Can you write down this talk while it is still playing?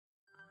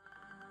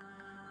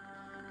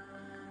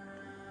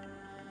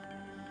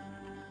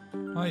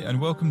Hi, and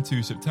welcome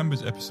to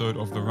September's episode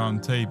of The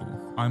Round Table.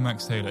 I'm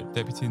Max Taylor,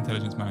 Deputy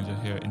Intelligence Manager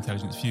here at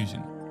Intelligence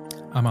Fusion.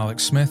 I'm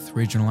Alex Smith,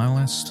 Regional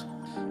Analyst.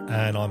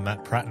 And I'm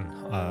Matt Pratton,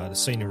 the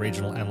Senior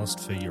Regional Analyst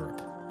for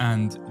Europe.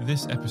 And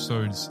this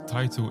episode's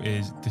title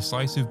is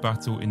Decisive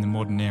Battle in the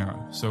Modern Era.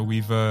 So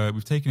we've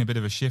taken a bit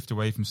of a shift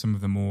away from some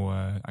of the more,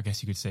 I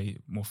guess you could say,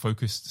 more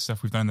focused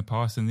stuff we've done in the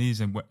past in these,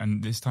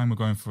 and this time we're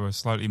going for a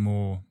slightly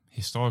more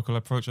historical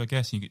approach, I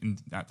guess.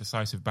 That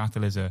decisive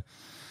battle is a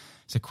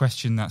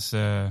question that's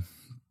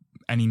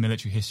any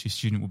military history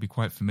student will be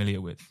quite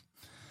familiar with.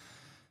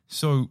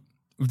 So,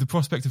 with the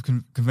prospect of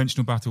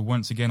conventional battle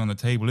once again on the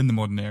table in the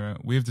modern era,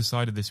 we have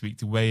decided this week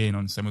to weigh in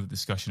on some of the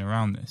discussion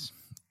around this.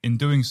 In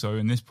doing so,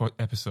 in this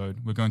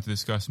episode, we're going to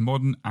discuss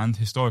modern and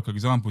historical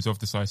examples of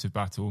decisive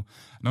battle,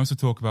 and also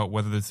talk about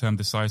whether the term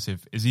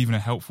decisive is even a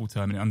helpful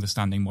term in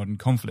understanding modern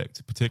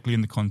conflict, particularly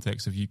in the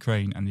context of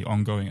Ukraine and the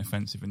ongoing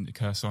offensive in the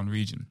Kherson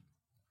region.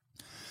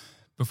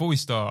 Before we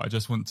start, I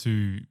just want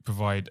to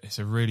provide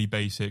a really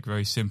basic,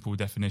 very simple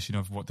definition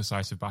of what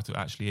decisive battle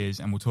actually is,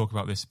 and we'll talk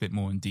about this a bit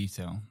more in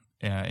detail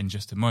in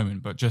just a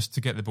moment. But just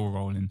to get the ball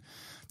rolling,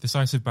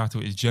 decisive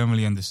battle is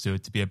generally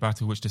understood to be a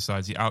battle which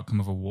decides the outcome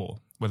of a war,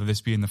 whether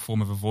this be in the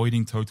form of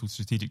avoiding total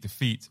strategic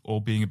defeat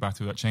or being a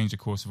battle that changed the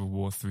course of a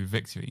war through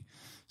victory.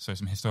 So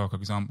some historical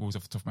examples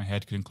off the top of my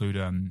head could include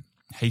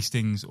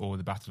Hastings or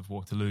the Battle of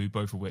Waterloo,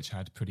 both of which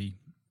had pretty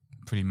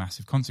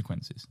massive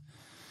consequences.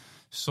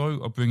 So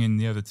I'll bring in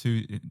the other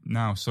two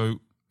now.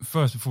 So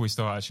first, before we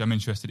start, actually, I'm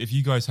interested, if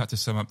you guys had to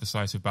sum up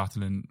decisive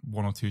battle in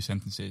one or two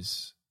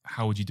sentences,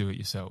 how would you do it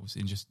yourselves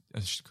in just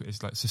as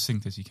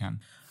succinct as you can?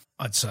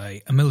 I'd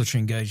say a military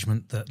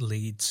engagement that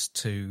leads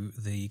to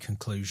the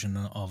conclusion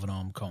of an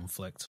armed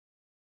conflict.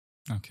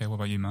 Okay, what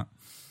about you, Matt?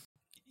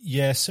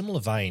 Yeah,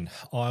 similar vein.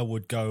 I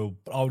would go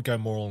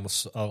more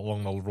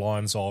along the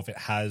lines of it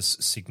has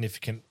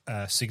significant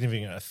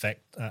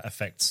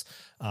effects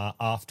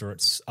after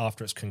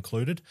it's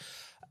concluded,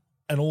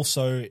 and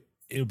also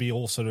it would be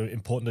also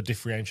important to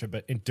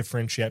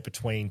differentiate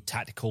between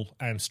tactical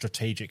and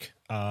strategic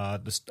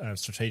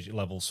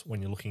levels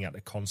when you're looking at the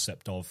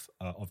concept of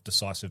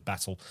decisive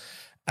battle,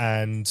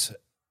 and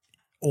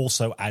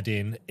also add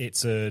in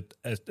it's a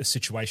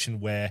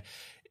situation where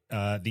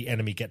the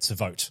enemy gets a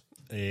vote.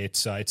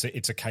 It's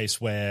a case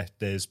where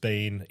there's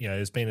been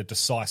a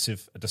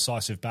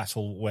decisive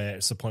battle where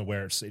it's the point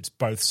where it's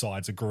both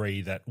sides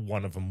agree that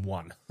one of them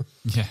won.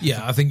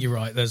 Yeah, I think you're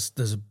right.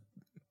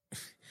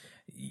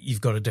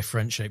 You've got to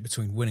differentiate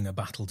between winning a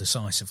battle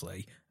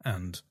decisively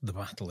and the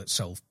battle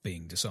itself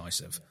being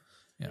decisive.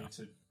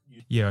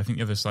 Yeah, I think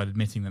the other side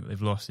admitting that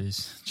they've lost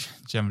is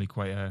generally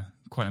quite an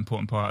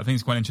important part. I think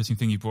it's quite an interesting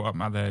thing you brought up,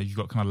 Matt, there. You've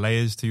got kind of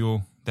layers to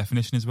your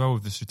definition as well,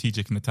 with the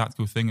strategic and the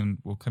tactical thing, and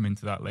we'll come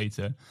into that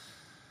later.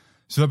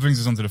 So that brings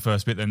us on to the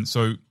first bit then.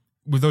 So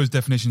with those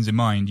definitions in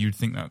mind, you'd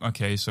think that,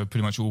 okay, so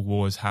pretty much all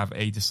wars have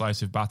a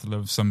decisive battle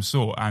of some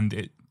sort, and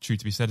it, true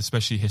to be said,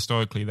 especially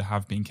historically, there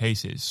have been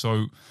cases.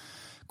 So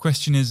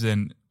question is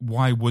then,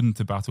 why wouldn't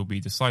a battle be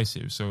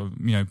decisive? So,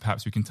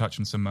 perhaps we can touch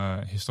on some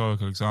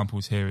historical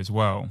examples here as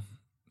well.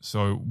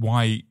 So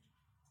why,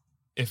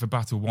 if a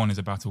battle won is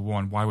a battle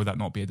won, why would that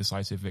not be a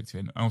decisive victory?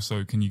 And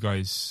also, can you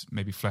guys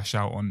maybe flesh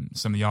out on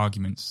some of the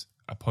arguments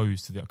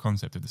opposed to the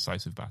concept of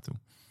decisive battle?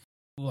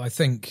 Well, I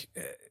think,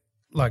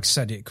 like I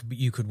said,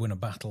 you could win a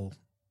battle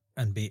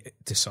and be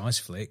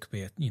decisively. It could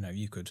be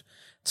you could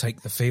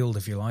take the field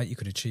if you like. You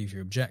could achieve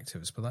your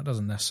objectives, but that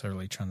doesn't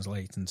necessarily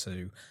translate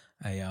into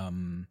a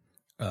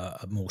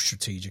more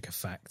strategic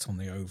effect on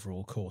the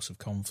overall course of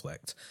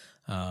conflict.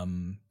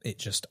 It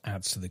just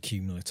adds to the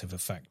cumulative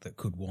effect that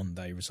could one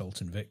day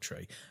result in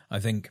victory. I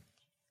think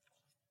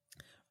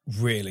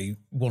really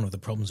one of the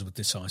problems with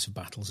decisive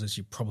battles is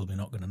you're probably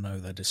not going to know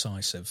they're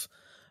decisive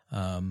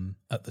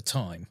at the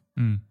time.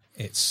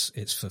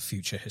 It's for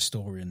future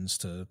historians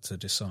to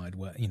decide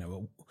where,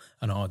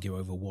 and argue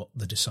over what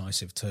the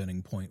decisive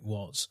turning point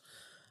was.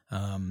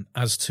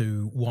 As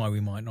to why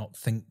we might not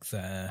think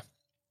they're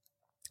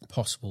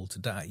possible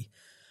today,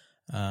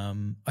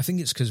 I think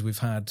it's because we've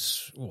had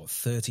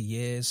 30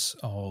 years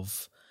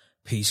of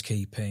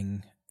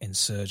peacekeeping,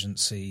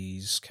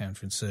 insurgencies,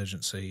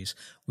 counterinsurgencies.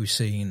 We've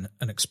seen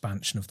an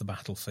expansion of the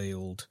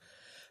battlefield,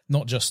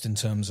 not just in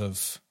terms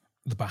of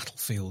the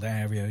battlefield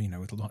area,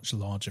 with much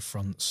larger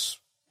fronts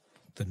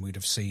than we'd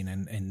have seen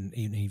in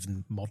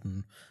even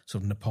modern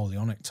sort of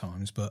Napoleonic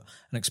times, but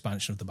an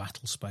expansion of the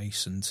battle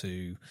space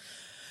into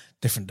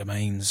different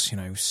domains.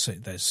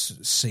 There's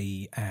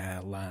sea,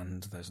 air,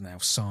 land. There's now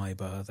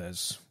cyber.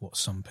 There's what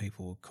some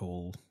people would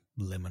call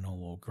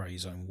liminal or grey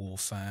zone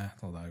warfare,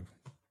 although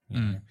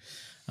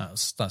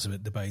that's a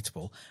bit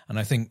debatable. And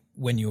I think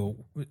when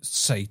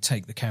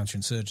take the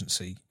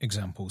counterinsurgency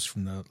examples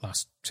from the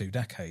last 2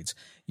 decades,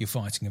 you're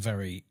fighting a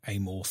very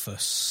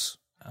amorphous,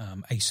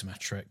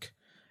 asymmetric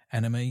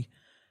enemy.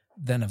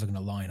 They're never going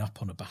to line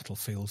up on a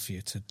battlefield for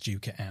you to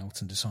duke it out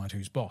and decide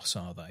who's boss,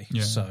 are they?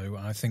 Yeah. So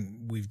I think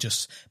we've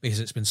just, because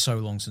it's been so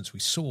long since we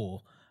saw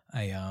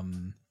a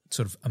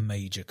sort of a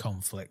major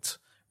conflict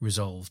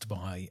resolved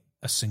by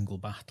a single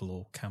battle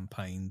or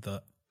campaign,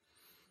 that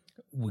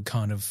would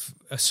kind of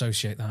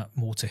associate that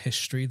more to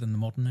history than the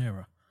modern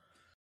era.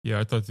 Yeah,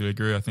 I totally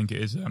agree. I think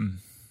it is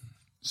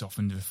it's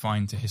often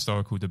defined to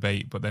historical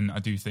debate, but then I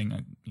do think,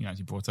 as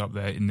you brought up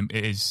there, it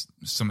is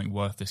something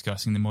worth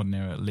discussing, the modern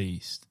era at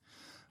least.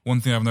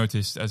 One thing I've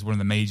noticed as one of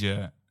the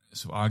major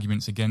sort of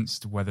arguments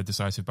against whether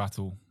decisive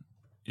battle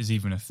is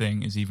even a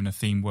thing, is even a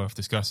theme worth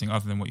discussing,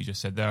 other than what you just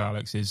said there,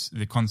 Alex, is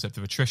the concept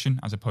of attrition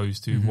as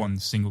opposed to one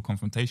single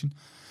confrontation.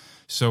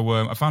 So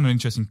I found an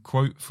interesting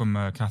quote from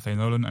Cathay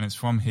Nolan, and it's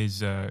from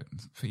his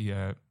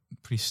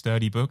pretty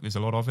sturdy book. There's a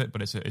lot of it,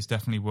 but it's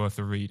definitely worth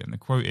a read. And the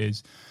quote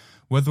is,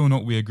 "Whether or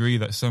not we agree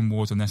that some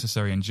wars are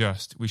necessary and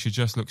just, we should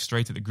just look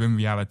straight at the grim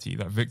reality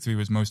that victory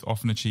was most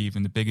often achieved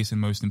in the biggest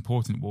and most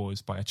important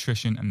wars by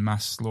attrition and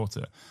mass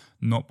slaughter,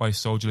 not by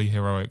soldierly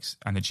heroics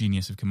and the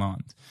genius of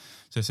command."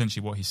 So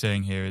essentially what he's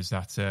saying here is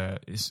that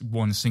it's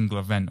one single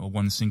event or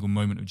one single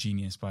moment of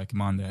genius by a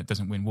commander that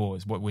doesn't win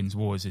wars. What wins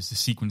wars is the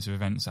sequence of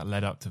events that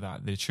led up to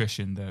that, the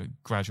attrition, the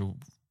gradual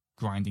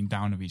grinding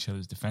down of each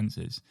other's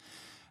defences.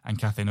 And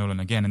Cathay Nolan,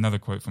 again, another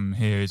quote from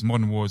here is,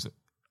 "Modern wars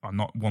are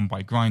not won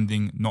by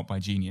grinding, not by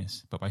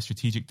genius, but by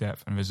strategic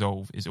depth and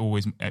resolve,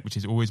 which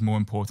is always more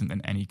important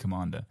than any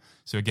commander."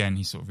 So again,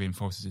 he sort of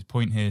reinforces his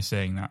point here,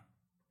 saying that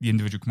the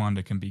individual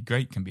commander can be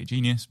great, can be a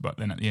genius, but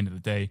then at the end of the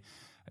day,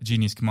 a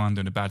genius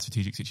commander in a bad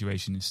strategic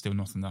situation is still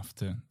not enough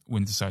to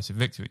win decisive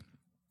victory.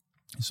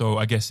 So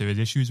I guess there is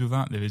issues with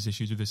that. There is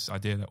issues with this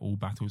idea that all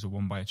wars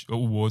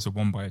are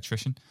won by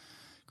attrition.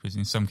 Because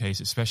in some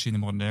cases, especially in the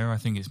modern era, I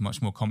think it's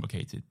much more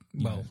complicated.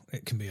 Well,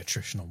 it can be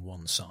attrition on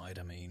one side.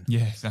 I mean,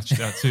 yeah, that's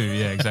that too.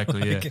 Yeah,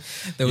 exactly. Yeah,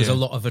 there was a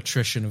lot of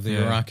attrition of the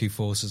Iraqi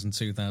forces in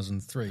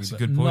 2003. That's a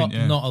good point.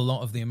 Not a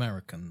lot of the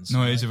Americans. No,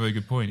 right? It is a very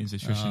good point. It's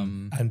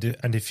attrition,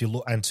 and if you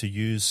look and to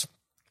use.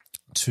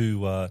 To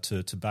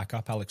back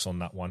up Alex on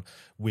that one,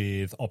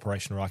 with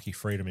Operation Iraqi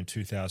Freedom in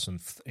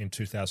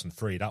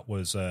 2003, that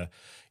was a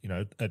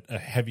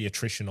heavy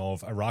attrition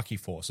of Iraqi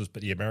forces,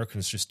 but the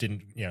Americans just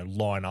didn't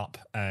line up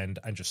and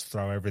just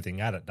throw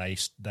everything at it.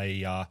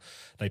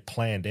 They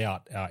planned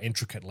out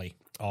intricately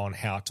on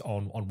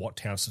on what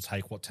towns to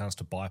take, what towns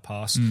to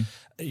bypass.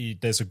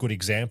 There's a good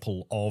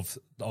example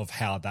of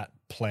how that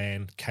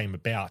plan came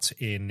about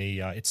in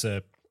the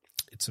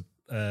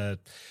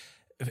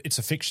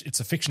it's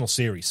a fictional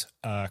series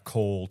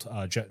called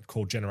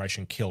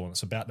Generation Kill, and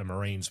it's about the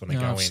Marines when they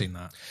go in. I've seen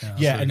that.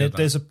 Yeah, and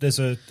there's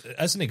a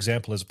as an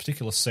example, there's a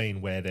particular scene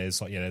where there's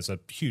a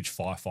huge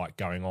firefight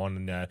going on,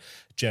 and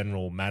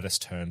General Mattis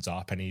turns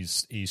up, and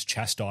he's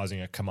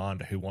chastising a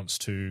commander who wants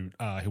to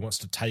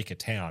take a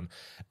town,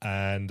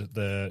 and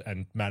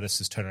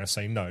Mattis is turning around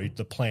saying, "No,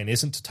 the plan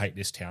isn't to take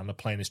this town. The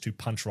plan is to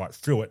punch right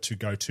through it to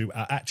go to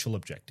our actual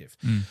objective."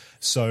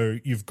 So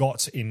you've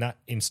got in that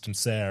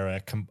instance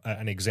there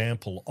an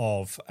example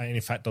of, and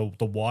in fact,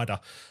 the wider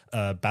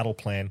battle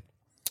plan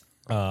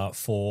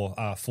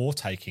for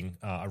taking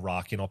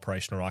Iraq in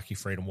Operation Iraqi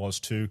Freedom was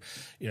to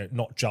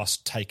not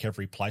just take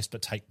every place,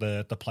 but take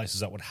the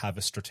places that would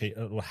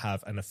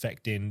have an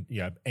effect in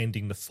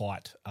ending the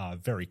fight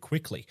very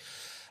quickly,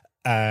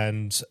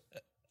 and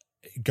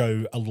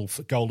go a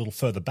little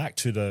further back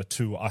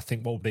to I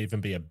think what would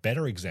even be a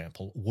better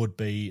example would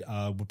be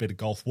the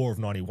Gulf War of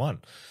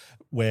 '91.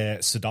 Where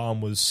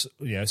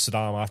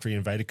Saddam after he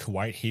invaded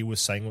Kuwait, he was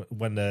saying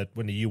when the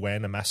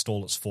UN amassed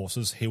all its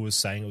forces, he was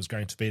saying it was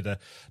going to be the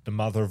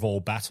mother of all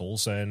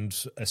battles, and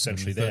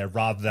essentially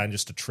rather than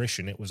just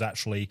attrition, it was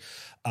actually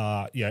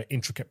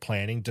intricate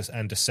planning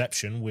and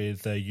deception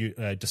with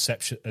a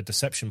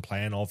deception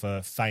plan of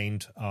a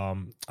feigned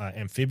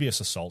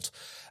amphibious assault.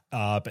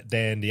 But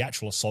then the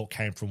actual assault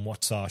came from what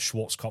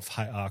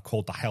Schwarzkopf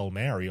called the Hail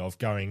Mary of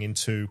going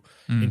into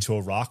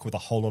Iraq with a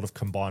whole lot of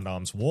combined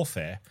arms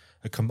warfare.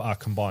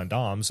 Combined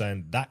arms,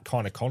 and that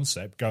kind of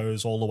concept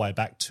goes all the way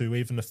back to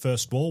even the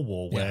First World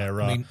War,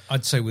 where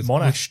I'd say with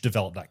Monash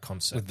developed that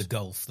concept. With the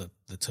Gulf, the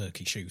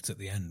Turkey shoot at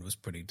the end was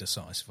pretty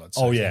decisive. I'd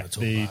the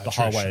say.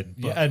 highway,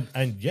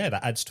 that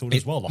adds to it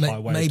as well. The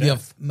highway.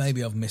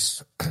 Maybe I've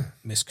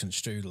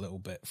misconstrued a little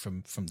bit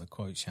from the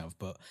quotes you have,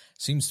 but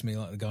it seems to me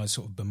like the guy's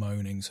sort of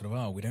bemoaning,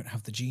 we don't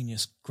have the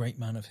genius, great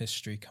man of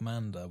history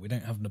commander. We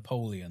don't have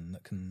Napoleon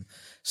that can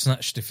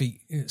snatch victory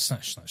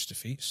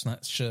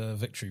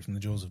from the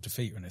jaws of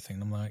defeat or anything.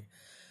 And I'm like,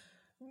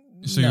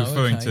 so you're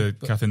referring to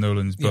Cathay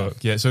Nolan's book,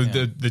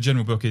 The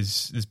general book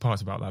there's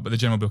parts about that, but the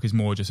general book is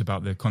more just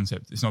about the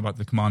concept. It's not about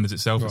the commanders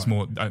itself. Right. It's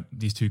more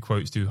these two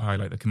quotes do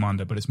highlight the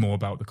commander, but it's more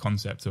about the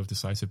concept of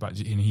decisive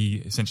battle. And he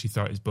essentially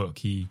throughout his book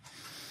he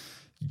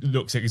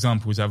looks at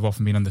examples that have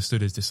often been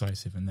understood as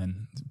decisive, and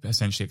then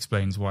essentially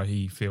explains why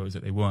he feels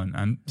that they weren't.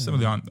 And some of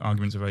the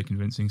arguments are very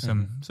convincing,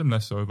 some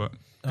less so, but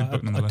good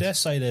book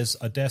nonetheless.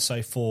 I dare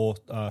say for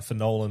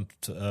Nolan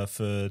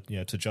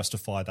to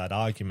justify that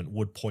argument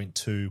would point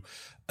to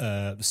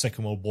the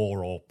Second World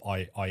War, or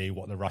i.e.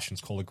 what the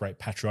Russians call the Great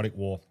Patriotic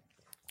War,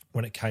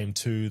 when it came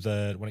to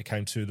the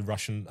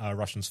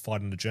Russians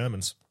fighting the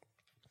Germans.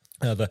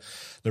 The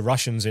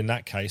Russians in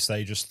that case,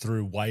 they just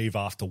threw wave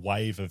after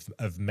wave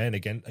of men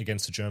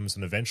against the Germans,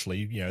 and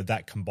eventually,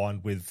 that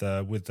combined with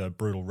the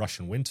brutal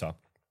Russian winter,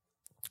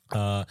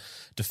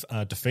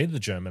 defeated the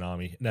German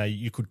army. Now,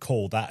 you could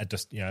call that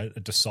a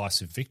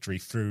decisive victory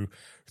through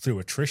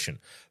attrition,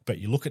 but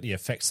you look at the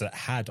effects that it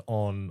had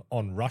on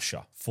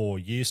Russia for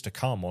years to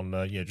come. On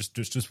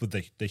just with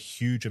the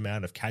huge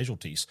amount of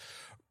casualties,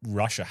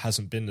 Russia has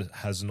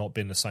not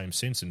been the same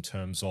since in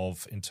terms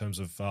of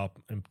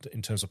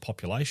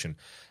population.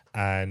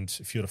 And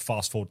if you were to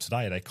fast forward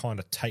today, they kind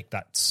of take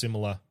that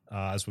similar,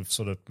 as we've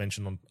sort of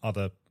mentioned on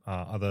other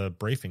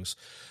briefings,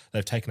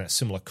 they've taken that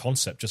similar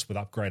concept just with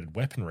upgraded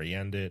weaponry,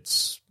 and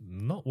it's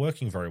not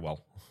working very well.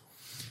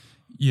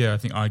 Yeah, I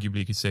think arguably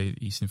you could say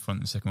the Eastern Front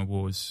and the Second World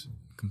War was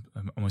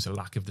almost a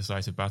lack of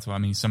decisive battle. I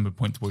mean, some would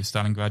point towards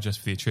Stalingrad just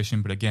for the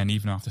attrition, but again,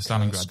 even after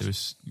Stalingrad, there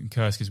was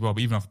Kursk as well,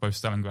 but even after both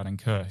Stalingrad and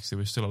Kursk, there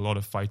was still a lot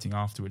of fighting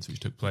afterwards which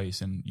took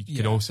place, and you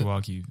could also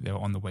argue they were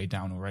on the way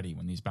down already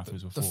when these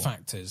battles were fought. The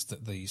fact is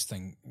that these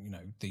things,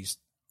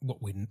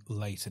 what we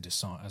later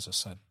decide, as I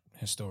said,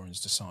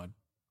 historians decide,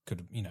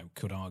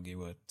 could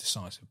argue are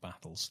decisive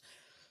battles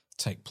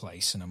take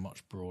place in a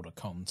much broader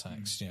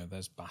context.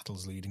 There's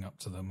battles leading up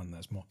to them, and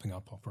there's mopping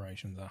up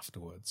operations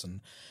afterwards.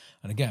 And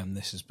again,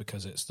 this is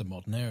because it's the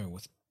modern era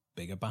with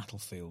bigger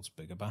battlefields,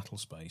 bigger battle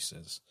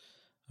spaces.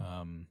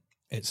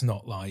 It's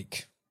not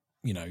like,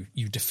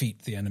 you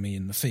defeat the enemy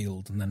in the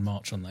field and then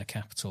march on their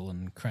capital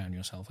and crown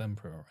yourself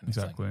emperor or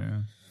anything. Exactly,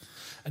 yeah.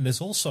 And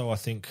there's also, I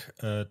think,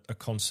 a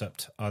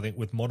concept,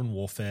 with modern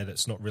warfare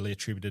that's not really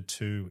attributed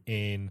to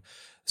in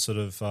sort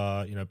of,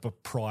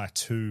 but prior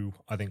to,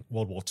 I think,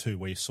 World War II,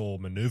 where you saw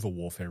maneuver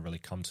warfare really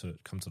come to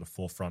the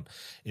forefront,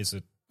 is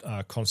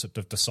a concept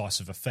of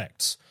decisive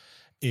effects.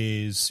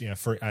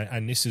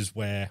 And this is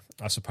where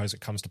I suppose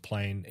it comes to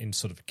play in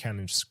sort of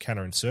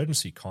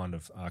counterinsurgency kind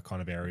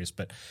of areas.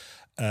 But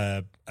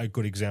a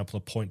good example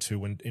to point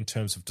to in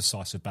terms of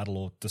decisive battle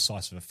or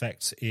decisive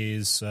effects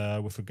is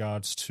with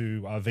regards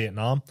to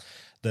Vietnam.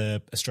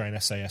 The Australian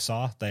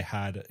SASR, they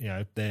had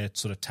their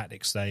sort of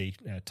tactics they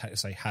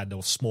had. There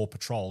were small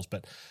patrols,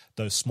 but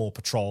those small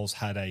patrols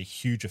had a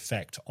huge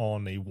effect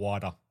on the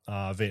wider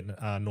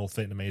North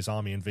Vietnamese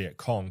army and Viet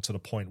Cong, to the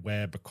point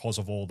where, because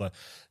of all the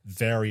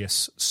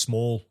various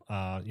small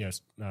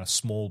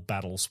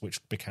battles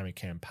which became a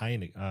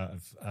campaign,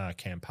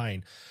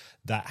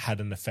 that had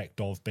an effect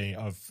of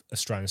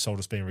Australian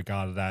soldiers being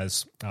regarded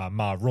as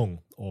Ma Rung,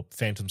 or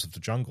phantoms of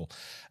the jungle.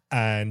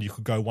 And you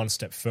could go one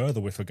step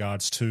further with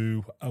regards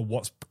to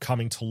what's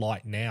coming to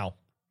light now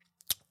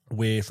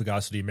with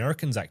regards to the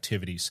Americans'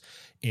 activities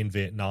in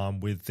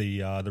Vietnam, with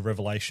the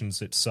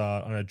revelations. It's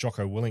I know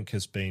Jocko Willink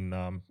has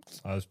been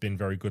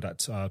very good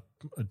at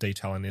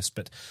detailing this,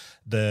 but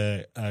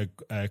the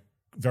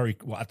very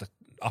well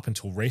up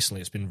until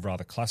recently, it's been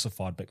rather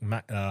classified. But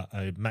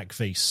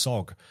MACV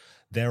SOG,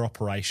 their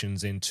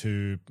operations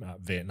into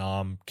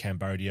Vietnam,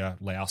 Cambodia,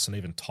 Laos, and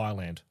even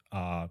Thailand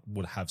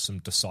would have some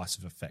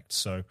decisive effects.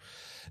 So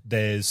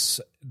there's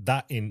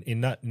that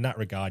in that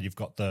regard. You've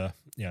got the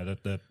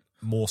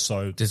more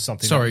so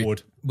something. Sorry,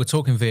 we're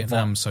talking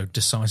Vietnam, so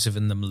decisive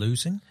in them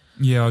losing.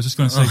 Yeah, I was just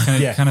going to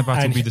say, can a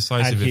battle be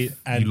decisive if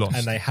you lost?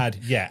 And they had,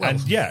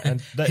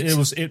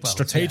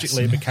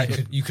 strategically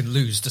became. You can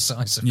lose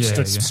decisively.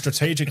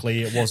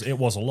 Strategically, it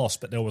was a loss,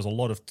 but there was a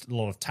lot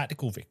of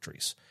tactical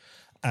victories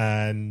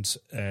and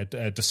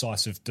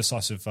decisive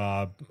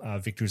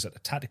victories at the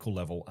tactical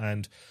level,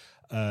 and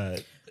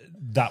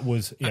that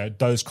was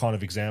those kind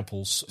of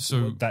examples.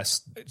 So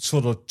that's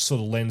sort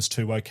of lends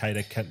to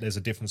there's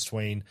a difference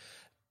between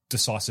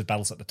decisive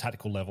battles at the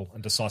tactical level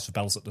and decisive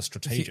battles at the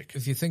strategic.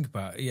 If you think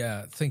about it,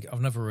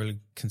 I've never really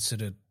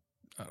considered,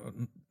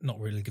 not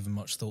really given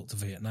much thought to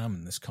Vietnam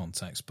in this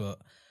context, but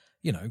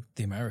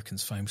the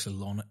Americans famously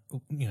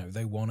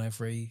they won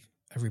every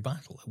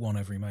battle, they won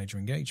every major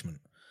engagement.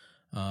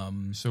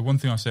 So one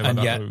thing I say about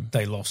that, and yet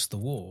they lost the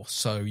war.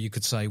 So you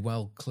could say,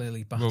 well,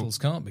 clearly battles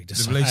can't be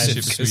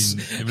decisive.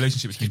 The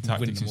relationship between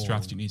tactics and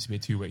strategy needs to be a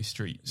two-way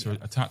street. So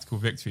a tactical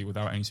victory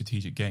without any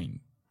strategic gain,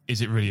 is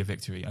it really a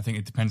victory? I think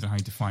it depends on how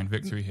you define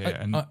victory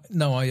here.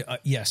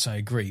 Yes, I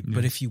agree. Yeah.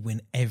 But if you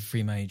win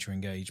every major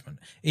engagement,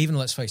 even,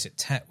 let's face it,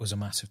 Tet was a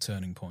massive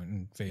turning point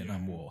in the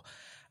Vietnam War,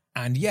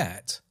 and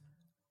yet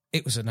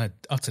it was an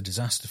utter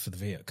disaster for the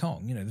Viet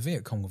Cong. The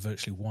Viet Cong were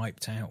virtually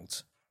wiped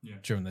out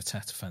during the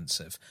Tet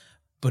offensive.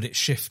 But it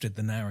shifted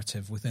the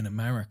narrative within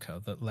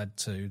America that led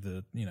to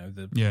the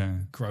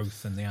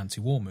growth and the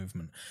anti-war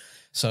movement.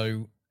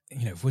 So,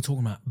 if we're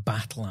talking about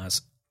battle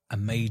as a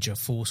major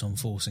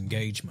force-on-force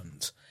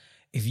engagement,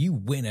 if you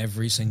win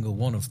every single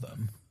one of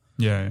them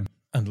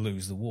and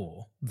lose the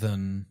war,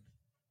 then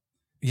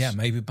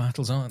maybe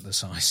battles aren't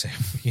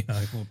decisive.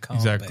 Or can't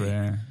exactly. be.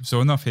 Yeah. So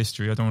enough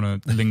history. I don't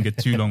want to linger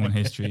too long on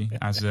history,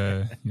 as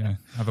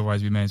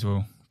otherwise we may as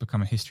well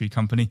become a history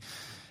company.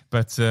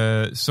 But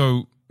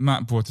so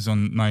Matt brought us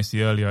on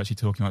nicely earlier, actually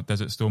talking about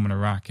Desert Storm in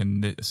Iraq,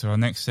 and so our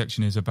next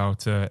section is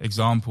about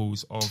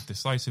examples of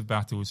decisive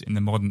battles in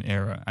the modern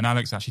era. And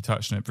Alex actually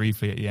touched on it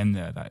briefly at the end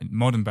there. That in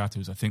modern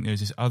battles, I think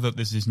there's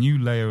this new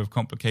layer of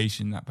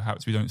complication that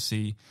perhaps we don't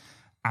see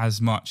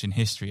as much in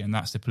history, and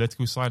that's the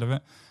political side of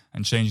it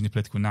and changing the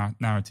political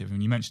narrative.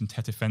 And you mentioned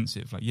Tet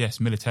Offensive, like yes,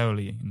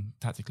 militarily and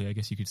tactically, I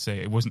guess you could say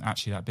it wasn't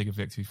actually that big a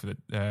victory for the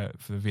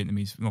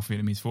North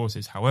Vietnamese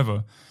forces.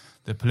 However,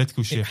 the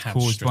political shift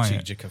caused by it,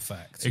 strategic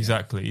effect.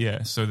 exactly,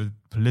 yeah. So the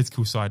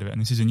political side of it,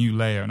 and this is a new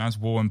layer. And as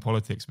war and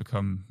politics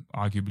become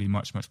arguably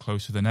much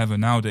closer than ever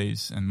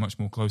nowadays, and much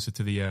more closer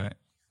to the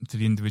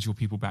individual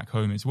people back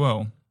home as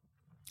well,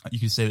 you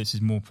could say this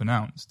is more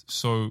pronounced.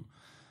 So,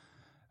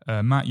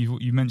 Matt,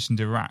 you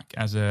mentioned Iraq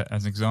as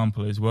an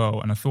example as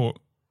well, and I thought,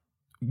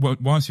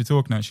 whilst you're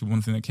talking, actually,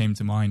 one thing that came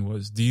to mind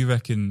was, do you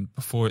reckon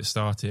before it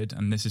started,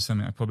 and this is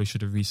something I probably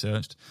should have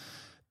researched,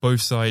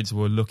 both sides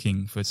were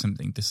looking for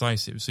something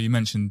decisive? So you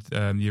mentioned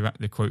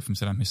the quote from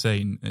Saddam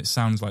Hussein. It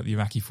sounds like the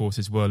Iraqi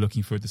forces were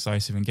looking for a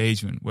decisive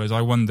engagement, whereas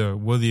I wonder,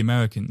 were the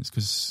Americans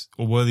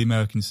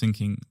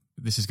thinking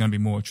this is going to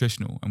be more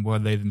attritional, and were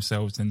they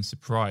themselves then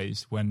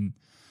surprised when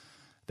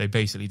they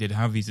basically did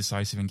have these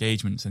decisive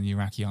engagements and the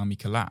Iraqi army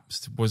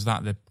collapsed? Was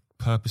that the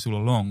purpose all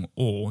along,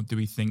 or do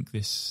we think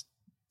this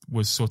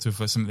was sort of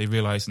something they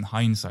realized in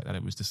hindsight that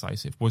it was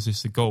decisive? Was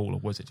this the goal, or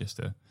was it just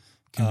a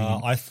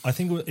convenient? I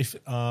think if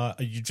I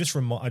just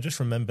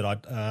remembered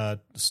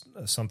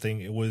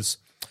something. It was,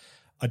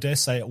 I dare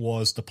say, it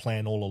was the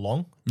plan all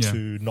along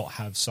to not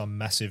have some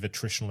massive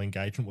attritional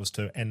engagement. Was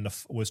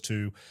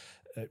to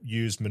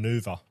use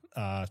maneuver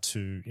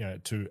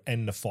to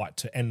end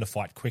the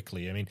fight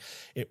quickly. I mean,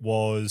 it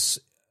was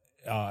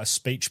a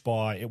speech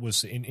by, it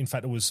was in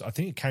fact it was, I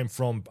think it came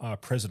from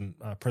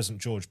President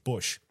George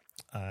Bush.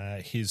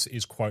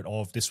 His quote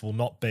of, "This will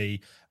not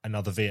be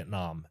another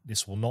Vietnam.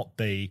 This will not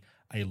be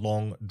a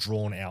long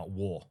drawn out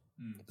war."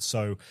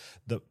 So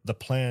the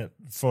plan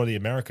for the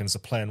Americans, the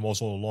plan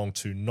was all along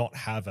to not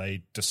have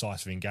a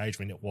decisive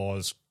engagement. It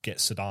was get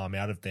Saddam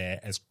out of there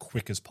as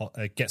quick as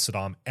get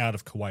Saddam out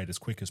of Kuwait as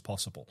quick as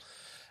possible.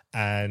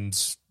 And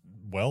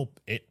well,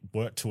 it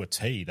worked to a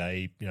T.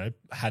 They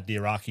had the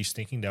Iraqis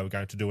thinking they were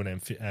going to do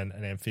an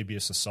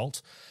amphibious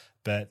assault.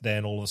 But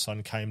then all of a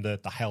sudden came the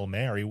Hail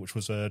Mary, which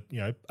was a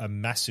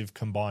massive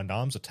combined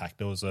arms attack.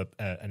 There was an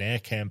air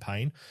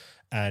campaign,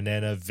 and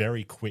then a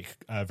very quick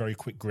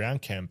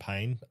ground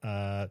campaign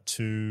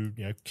to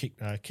kick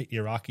the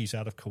Iraqis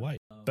out of Kuwait.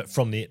 But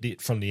from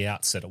the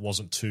outset, it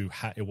wasn't to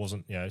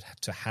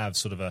have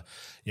sort of a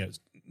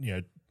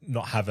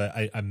not have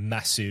a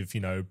massive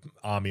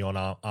army on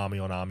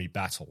army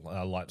battle,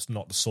 like it's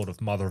not the sort of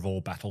mother of all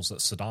battles that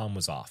Saddam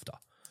was after.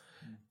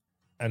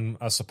 And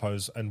I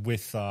suppose, and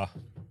with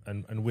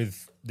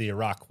the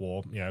Iraq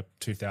War,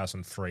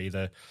 2003,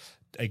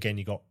 again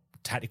you got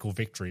tactical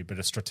victory, but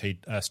a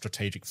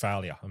strategic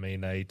failure. I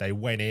mean, they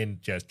went in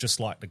just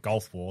like the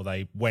Gulf War.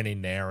 They went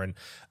in there and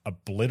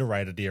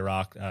obliterated the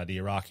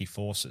Iraqi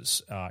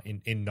forces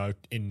in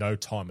no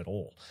time at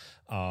all.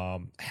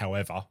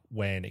 However,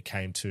 when it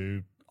came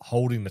to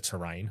holding the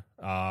terrain,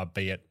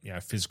 be it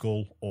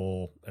physical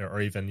or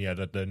even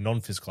the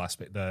non-physical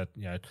aspect,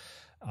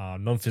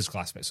 non-physical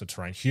aspects of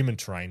terrain, human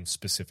terrain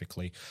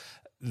specifically,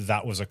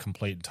 that was a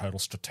complete and total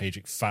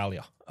strategic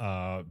failure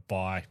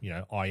by,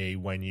 i.e.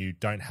 when you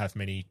don't have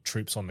many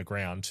troops on the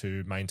ground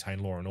to maintain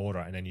law and order,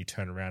 and then you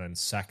turn around and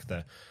sack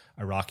the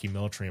Iraqi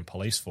military and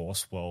police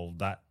force, well,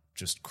 that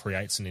just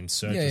creates an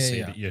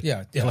insurgency that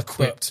you're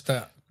ill-equipped.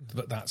 But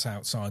that's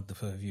outside the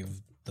purview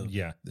of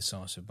the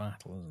decisive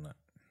battle, isn't it?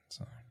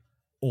 So.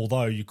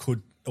 Although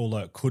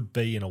it could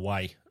be in a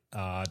way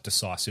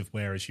decisive,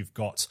 whereas you've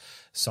got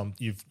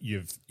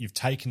you've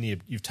taken the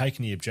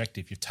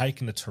objective, you've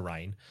taken the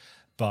terrain,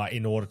 but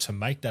in order to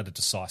make that a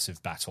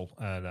decisive battle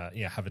and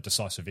have a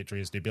decisive victory,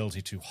 is the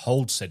ability to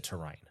hold said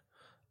terrain.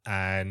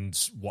 And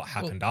what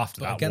happened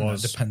after that again,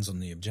 was, that depends on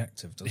the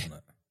objective, doesn't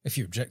it? If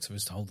your objective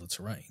is to hold the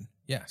terrain,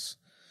 yes,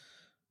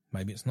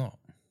 maybe it's not.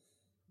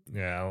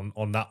 Yeah,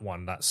 on that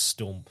one, that's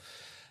still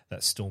I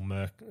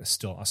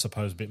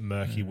suppose a bit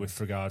murky with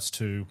regards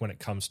to when it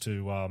comes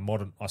to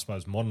modern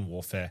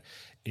warfare.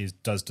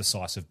 Does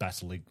decisive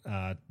battle,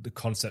 the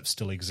concept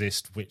still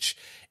exist, which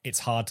it's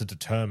hard to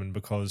determine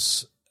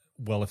because,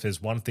 well, if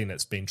there's one thing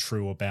that's been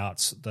true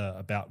about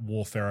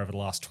warfare over the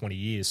last 20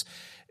 years,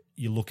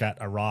 you look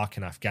at Iraq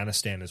and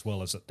Afghanistan as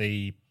well, as that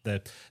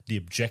the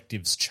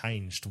objectives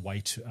changed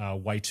way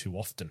too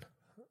often.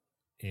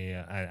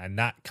 Yeah, and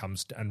that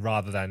comes, and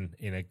rather than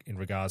in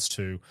regards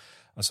to,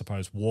 I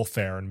suppose,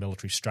 warfare and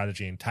military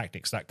strategy and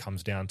tactics, that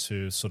comes down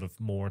to sort of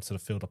more into the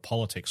field of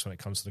politics when it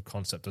comes to the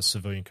concept of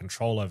civilian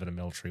control over the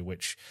military,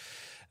 which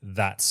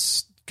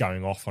that's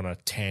going off on a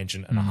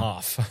tangent and a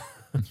half.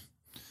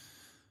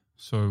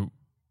 So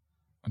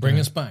bring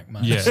us back,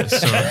 man. Yeah. So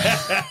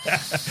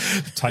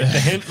take the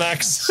hint,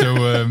 Max.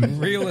 So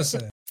reel us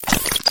in.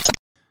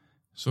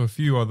 So a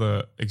few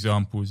other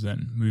examples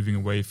then, moving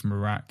away from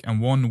Iraq,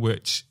 and one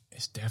which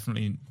is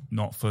definitely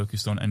not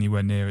focused on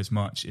anywhere near as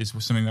much, is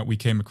something that we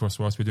came across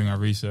whilst we were doing our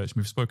research.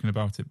 We've spoken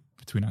about it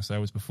between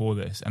ourselves before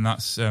this, and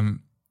that's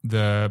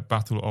the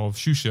Battle of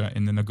Shusha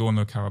in the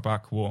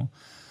Nagorno-Karabakh War.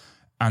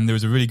 And there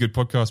was a really good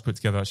podcast put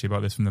together actually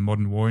about this from the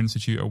Modern War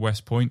Institute at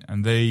West Point,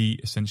 and they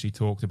essentially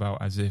talked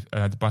about as if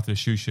the Battle of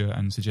Shusha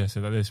and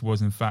suggested that this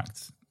was in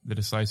fact the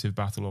decisive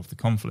battle of the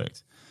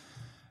conflict.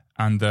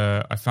 And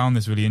I found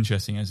this really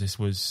interesting, as this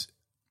was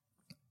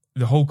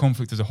the whole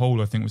conflict as a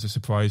whole, I think, was a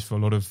surprise for a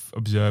lot of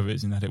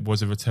observers in that it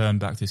was a return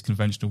back to this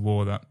conventional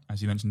war that,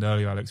 as you mentioned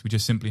earlier, Alex, we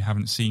just simply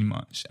haven't seen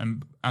much.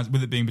 And as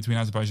with it being between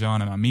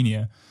Azerbaijan and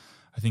Armenia,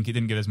 I think it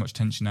didn't get as much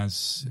tension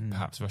as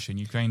perhaps Russia and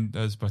Ukraine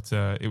does, but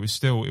it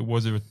was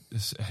a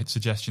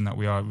suggestion that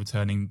we are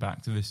returning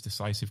back to this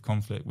decisive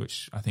conflict,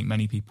 which I think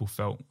many people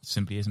felt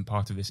simply isn't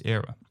part of this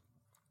era.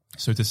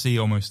 So to see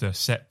almost a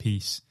set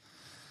piece,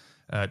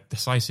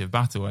 decisive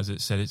battle, as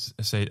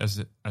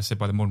said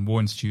by the Modern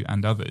War Institute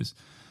and others,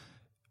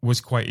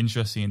 was quite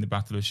interesting in the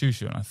Battle of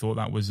Shusha, and I thought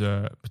that was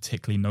a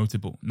particularly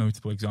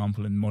notable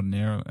example in modern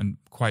era and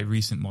quite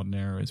recent modern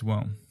era as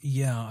well.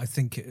 Yeah, I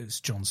think it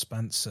was John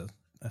Spencer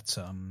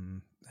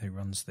who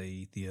runs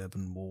the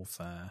urban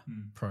warfare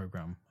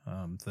program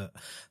that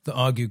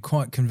argued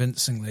quite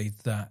convincingly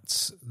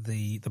that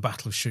the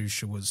Battle of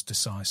Shusha was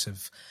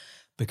decisive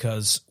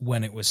because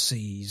when it was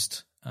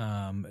seized, so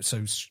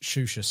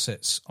Shusha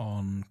sits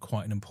on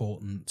quite an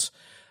important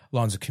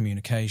lines of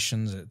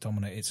communications. It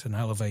dominates. It's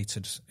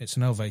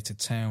an elevated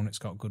town. It's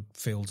got good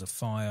fields of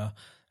fire.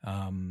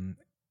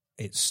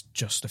 It's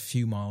just a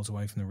few miles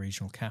away from the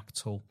regional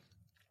capital.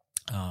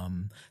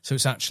 So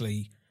it's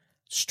actually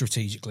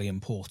strategically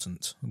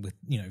important.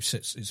 It's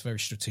a very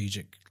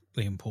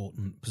strategically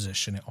important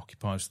position it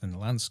occupies within the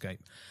landscape.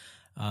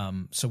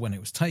 So when it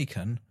was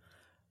taken,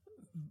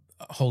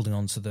 holding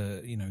on to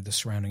the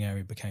surrounding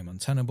area became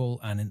untenable,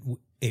 and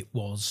it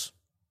was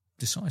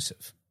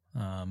decisive.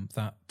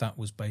 That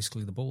was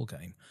basically the ball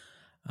game.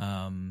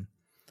 I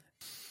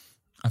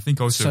think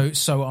also.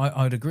 So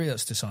I'd agree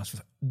that's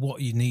decisive. What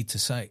we need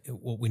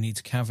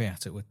to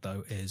caveat it with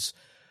though is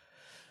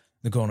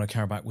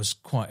Nagorno-Karabakh was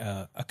quite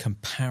a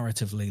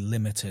comparatively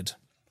limited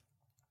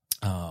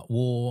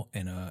war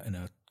in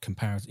a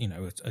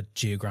a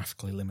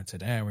geographically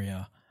limited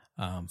area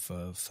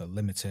for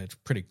limited,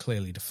 pretty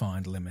clearly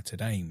defined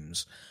limited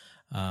aims.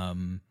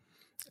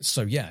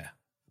 So yeah,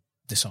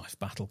 decisive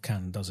battle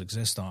does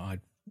exist. I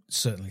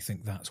certainly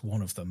think that's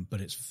one of them,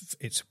 but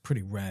it's a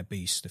pretty rare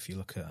beast if you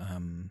look at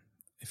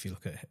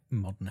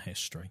modern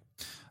history.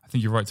 I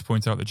think you're right to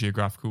point out the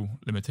geographical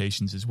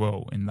limitations as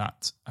well, in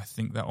that I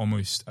think that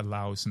almost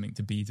allows something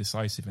to be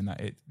decisive in that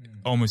it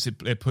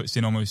puts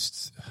in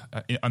almost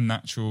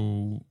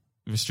unnatural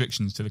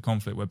restrictions to the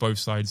conflict where both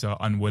sides are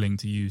unwilling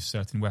to use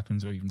certain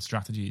weapons or even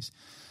strategies.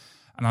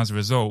 And as a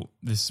result,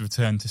 this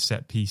return to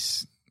set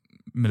piece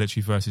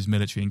military versus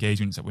military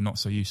engagements that we're not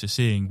so used to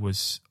seeing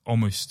was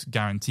almost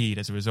guaranteed.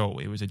 As a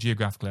result, it was a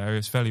geographical area.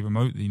 It's fairly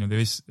remote. There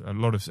is a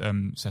lot of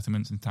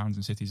settlements and towns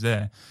and cities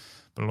there,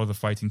 but a lot of the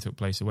fighting took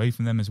place away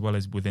from them as well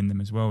as within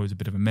them as well. It was a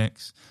bit of a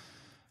mix.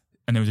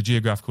 And there was a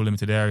geographical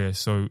limited area,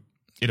 so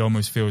it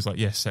almost feels like,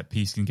 yes, set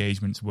piece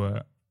engagements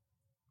were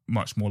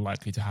much more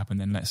likely to happen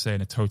than, let's say,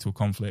 in a total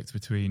conflict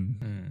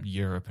between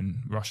Europe and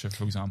Russia,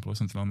 for example, or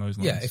something along those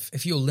lines. Yeah,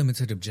 if your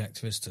limited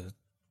objective is to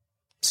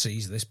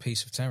seize this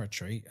piece of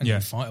territory and you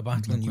fight a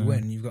battle and you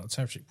win, you've got a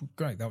territory,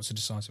 great, that was a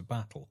decisive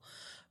battle.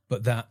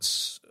 But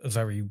that's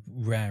very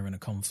rare in a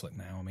conflict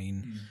now. I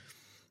mean,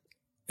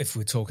 if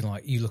we're talking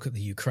like, you look at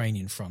the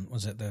Ukrainian front,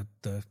 was it the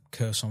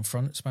Kherson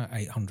front? It's about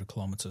 800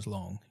 kilometers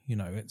long.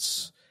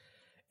 It's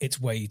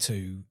way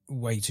too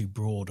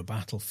broad a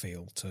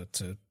battlefield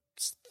to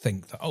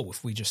think that,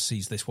 if we just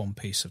seize this one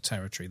piece of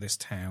territory, this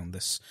town,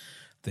 this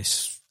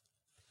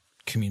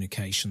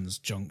communications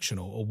junction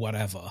or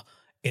whatever,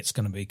 it's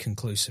going to be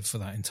conclusive for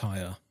that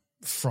entire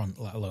front,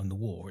 let alone the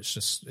war.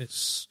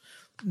 It's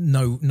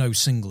no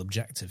single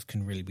objective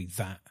can really be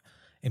that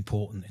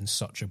important in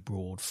such a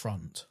broad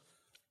front.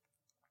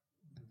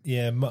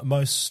 Yeah,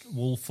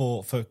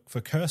 for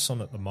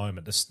Kherson at the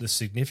moment, the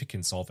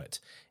significance of it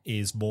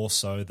is more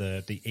so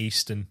the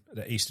eastern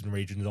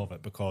regions of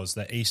it, because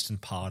the eastern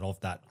part of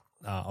that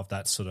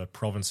sort of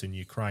province in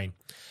Ukraine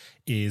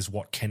is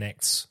what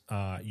connects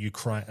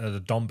Ukraine,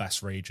 the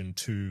Donbass region,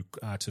 to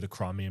the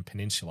Crimean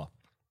Peninsula.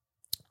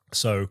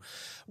 So,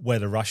 where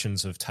the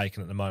Russians have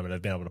taken at the moment, they've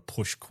been able to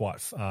push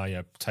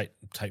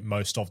take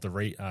most of the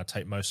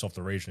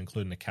region,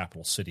 including the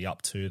capital city,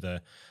 up to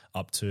the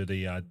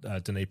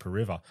Dnieper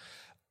River.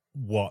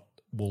 What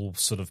will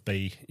sort of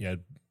be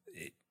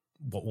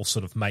what will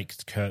sort of make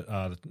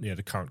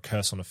the current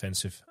Kherson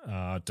offensive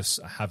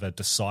have a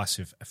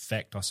decisive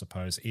effect, I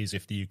suppose, is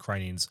if the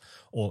Ukrainians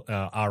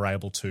are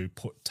able to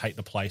take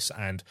the place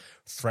and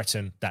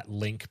threaten that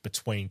link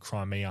between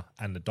Crimea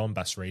and the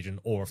Donbass region,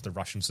 or if the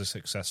Russians are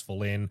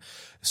successful in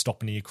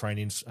stopping the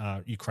Ukrainians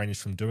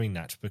from doing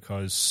that,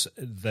 because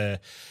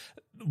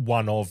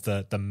one of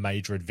the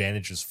major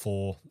advantages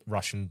for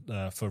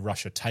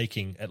Russia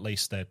taking at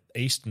least the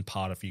eastern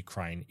part of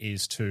Ukraine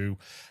is to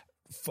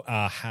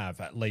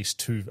have at least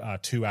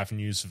two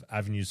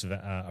avenues of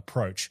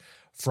approach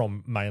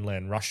from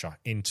mainland Russia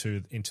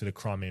into the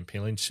Crimean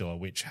Peninsula,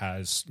 which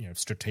has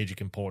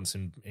strategic importance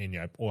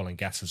in oil and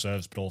gas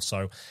reserves, but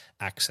also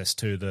access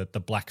to the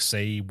Black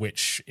Sea,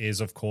 which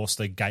is of course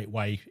the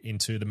gateway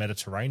into the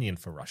Mediterranean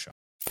for Russia.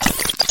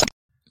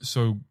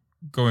 So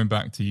going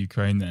back to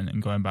Ukraine then,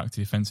 and going back to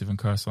the offensive in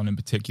Kherson in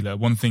particular,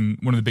 one of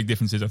the big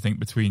differences I think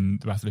between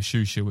the Battle of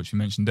Shusha, which we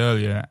mentioned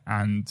earlier,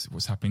 and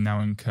what's happening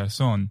now in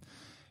Kherson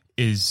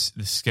is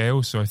the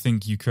scale. So I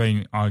think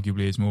Ukraine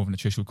arguably is more of an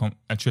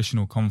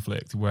attritional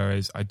conflict,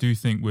 whereas I do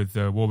think with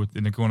the war with the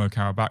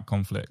Nagorno-Karabakh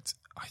conflict,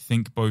 I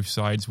think both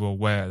sides were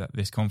aware that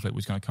this conflict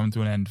was going to come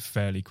to an end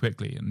fairly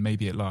quickly, and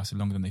maybe it lasted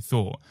longer than they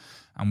thought.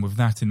 And with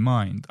that in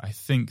mind, I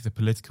think the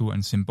political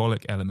and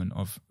symbolic element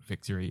of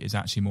victory is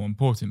actually more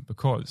important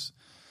because,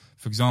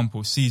 for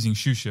example, seizing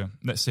Shusha,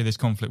 let's say this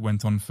conflict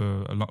went on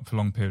for a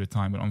long period of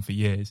time, went on for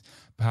years.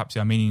 Perhaps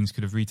the Armenians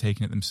could have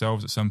retaken it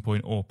themselves at some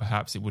point, or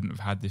perhaps it wouldn't have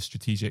had this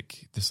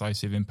strategic,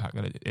 decisive impact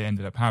that it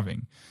ended up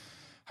having.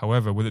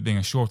 However, with it being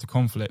a shorter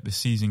conflict, the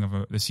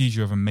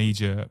seizure of a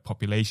major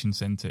population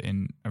centre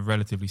in a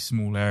relatively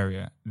small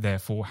area,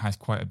 therefore, has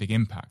quite a big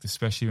impact,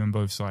 especially when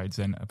both sides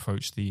then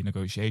approach the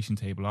negotiation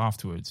table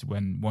afterwards.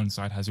 When one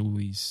side has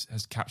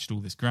captured all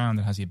this ground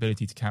and has the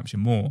ability to capture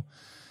more,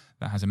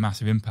 that has a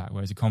massive impact.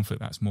 Whereas a conflict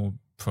that's more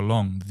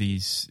prolonged,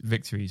 these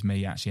victories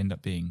may actually end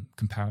up being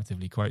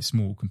comparatively quite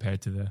small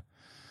compared to the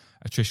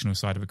attritional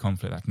side of a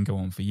conflict that can go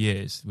on for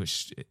years,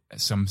 which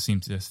some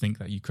seem to think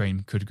that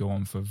Ukraine could go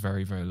on for a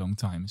very, very long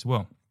time as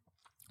well.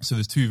 So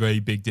there's two very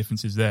big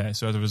differences there.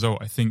 So as a result,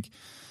 I think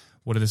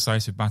what a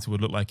decisive battle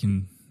would look like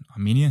in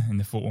Armenia in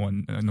the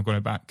form, or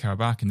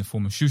Nagorno-Karabakh in the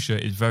form of Shusha,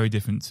 is very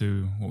different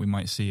to what we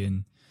might see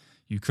in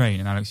Ukraine.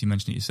 And Alex, you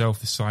mentioned it yourself,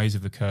 the size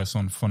of the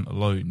Kherson front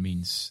alone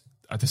means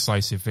a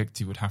decisive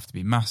victory would have to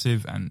be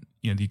massive. And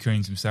the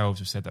Ukrainians themselves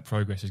have said that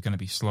progress is going to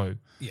be slow,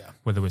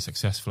 whether we're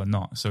successful or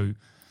not. So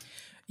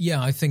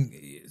yeah, I think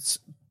it's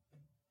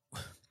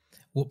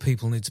what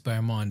people need to bear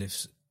in mind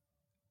if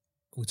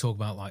we talk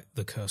about like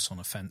the Kherson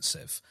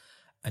offensive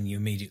and you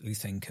immediately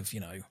think of,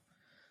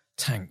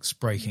 tanks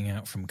breaking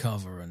out from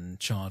cover and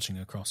charging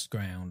across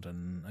ground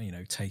and,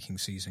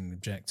 seizing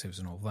objectives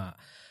and all that.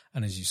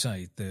 And as you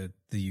say, the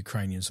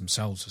Ukrainians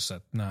themselves have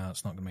said, no,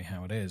 that's not going to be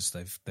how it is.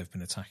 They've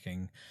been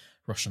attacking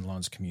Russian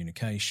lines of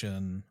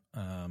communication.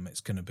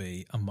 It's going to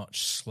be a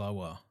much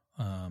slower,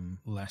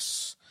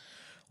 less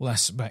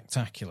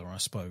spectacular, I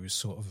suppose,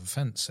 sort of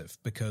offensive,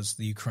 because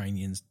the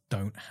Ukrainians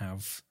don't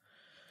have,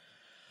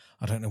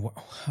 I don't know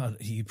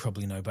what, you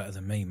probably know better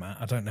than me, Matt.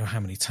 I don't know how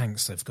many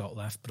tanks they've got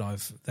left,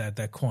 but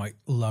they're quite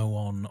low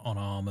on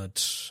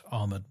armored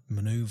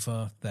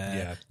maneuver.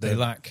 They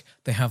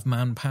have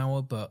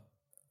manpower, but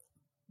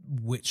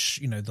which,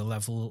 the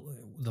level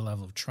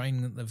of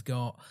training that they've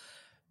got,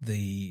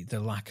 the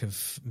lack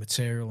of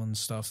material and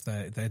stuff,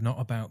 they're not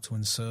about to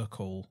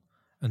encircle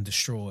and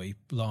destroy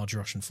large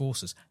Russian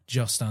forces,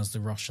 just as the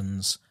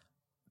Russians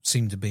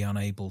seem to be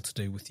unable to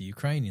do with the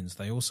Ukrainians.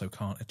 They also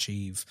can't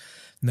achieve.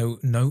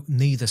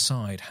 Neither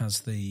side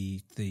has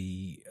the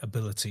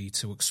ability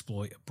to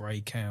exploit a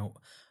breakout,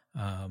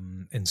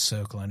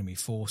 encircle enemy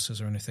forces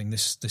or anything.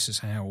 This is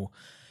how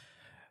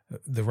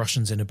the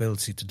Russians'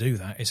 inability to do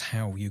that is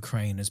how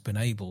Ukraine has been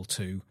able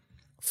to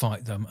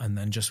fight them and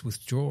then just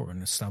withdraw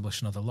and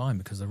establish another line,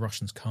 because the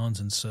Russians can't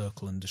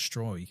encircle and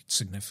destroy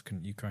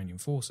significant Ukrainian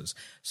forces.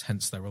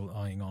 Hence, they're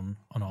relying on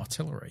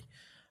artillery.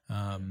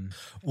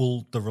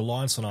 Well, the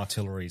reliance on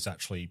artillery is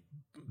actually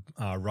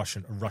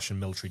Russian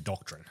military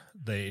doctrine.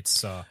 They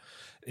see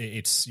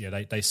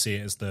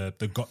it as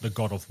the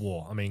god of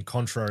war. I mean,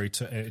 contrary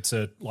to it's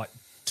a like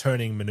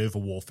turning maneuver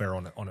warfare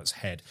on its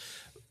head.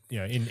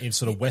 In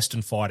sort of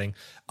Western fighting,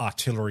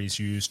 artillery is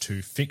used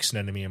to fix an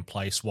enemy in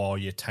place while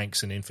your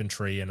tanks and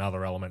infantry and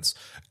other elements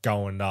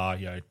go and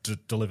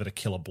deliver the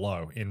killer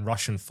blow. In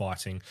Russian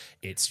fighting,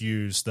 it's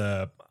use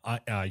the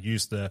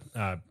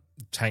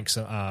tanks,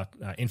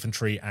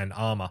 infantry, and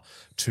armor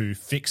to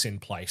fix in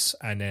place,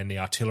 and then the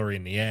artillery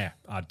in the air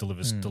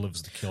delivers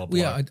the killer blow.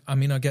 Yeah, I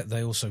mean, I get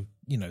they also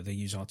they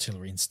use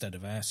artillery instead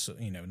of air, so,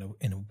 in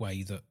a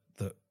way that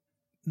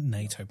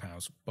NATO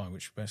powers, by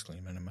which basically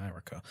I mean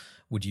America,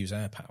 would use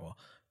air power,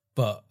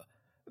 but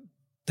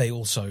they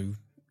also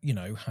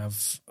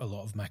have a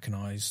lot of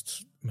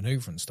mechanized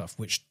maneuver and stuff,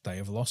 which they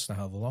have lost a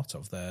hell of a lot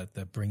of. They're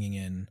bringing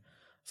in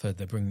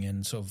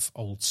sort of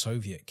old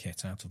Soviet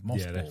kit out of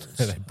mothballs.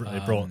 Yeah,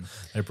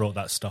 they brought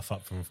that stuff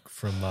up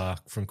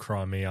from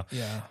Crimea.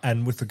 Yeah,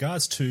 and with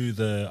regards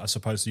to I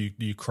suppose the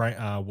Ukraine,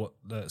 what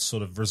the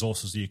sort of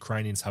resources the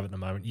Ukrainians have at the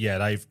moment.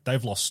 Yeah,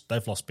 they've lost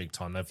big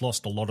time. They've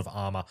lost a lot of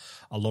armor,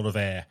 a lot of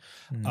air.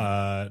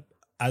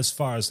 As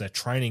far as their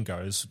training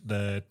goes,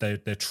 their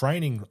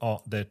training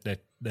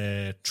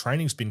their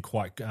training's been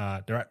quite.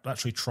 They're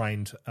actually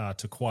trained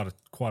to quite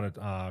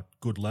a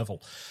good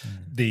level.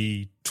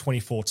 The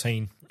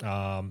 2014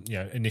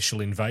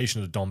 initial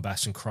invasion of the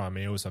Donbass and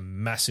Crimea was a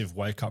massive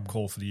wake up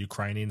call for the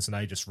Ukrainians, and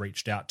they just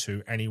reached out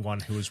to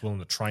anyone who was willing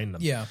to train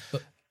them. Yeah,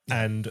 but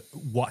And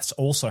what's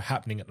also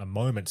happening at the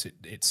moment,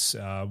 it's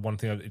one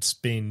thing it's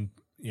been,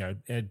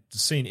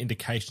 seen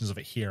indications of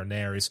it here and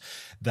there, is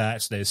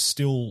that there's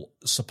still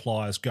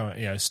supplies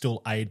going,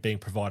 still aid being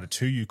provided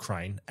to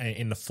Ukraine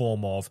in the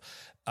form of,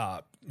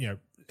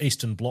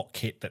 Eastern Bloc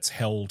kit that's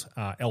held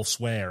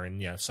elsewhere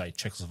in, say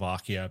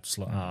Czechoslovakia,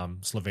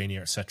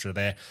 Slovenia, etc.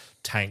 There,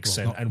 tanks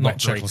and not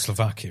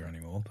Czechoslovakia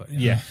anymore, but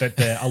but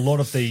a lot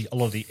of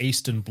the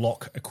Eastern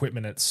Bloc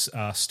equipment that's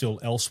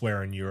still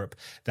elsewhere in Europe,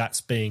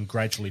 that's being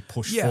gradually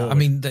pushed forward. I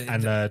mean,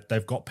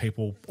 they've got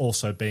people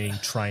also being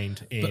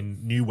trained in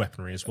new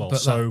weaponry as well.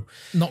 But so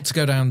not to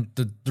go down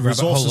the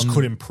resources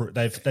could improve.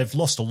 They've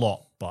lost a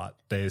lot, but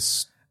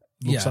there's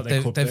looks like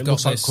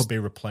it could be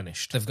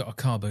replenished. They've got a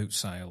car boot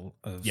sale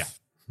of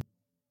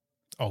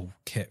old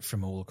kit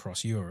from all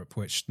across Europe,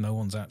 which no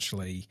one's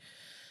actually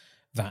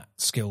that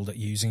skilled at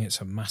using. It's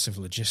a massive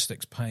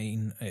logistics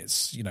pain.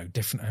 It's,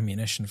 different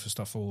ammunition for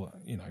stuff. All,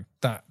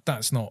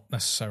 that's not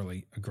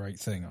necessarily a great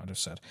thing. I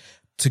just said,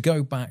 to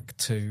go back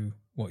to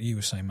what you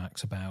were saying,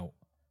 Max, about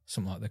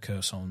something like the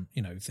Kherson,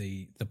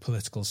 the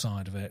political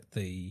side of it,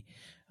 the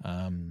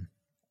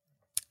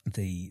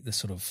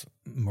sort of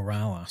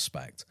morale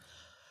aspect.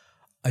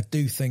 I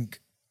do think,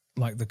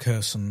 like, the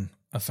Kherson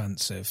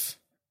offensive,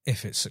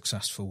 if it's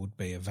successful, would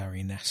be a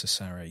very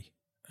necessary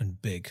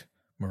and big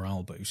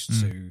morale boost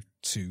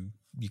to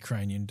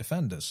Ukrainian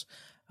defenders.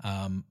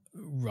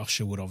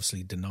 Russia would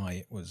obviously deny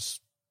it was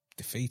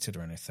defeated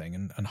or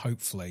anything, and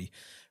hopefully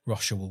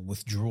Russia will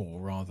withdraw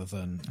rather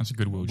than that's a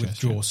goodwill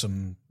withdraw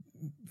gesture.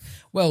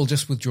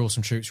 Just withdraw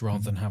some troops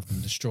rather than have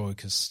them destroyed,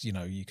 because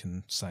you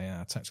can say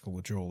tactical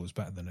withdrawal is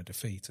better than a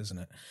defeat, isn't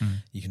it?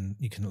 You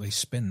can at least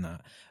spin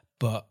that.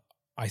 But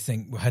I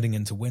think we're heading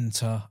into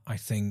winter. I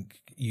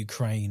think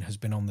Ukraine has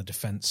been on the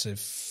defensive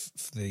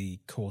for the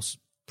course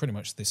pretty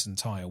much this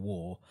entire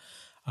war.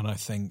 And I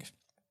think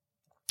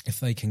if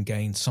they can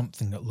gain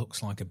something that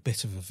looks like a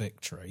bit of a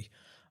victory,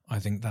 I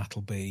think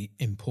that'll be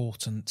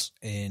important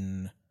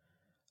in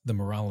the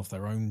morale of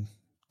their own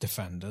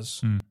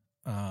defenders.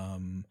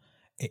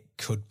 It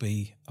could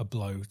be a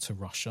blow to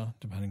Russia,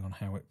 depending on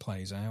how it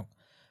plays out.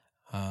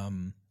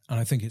 And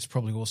I think it's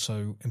probably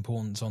also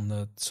important on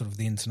the sort of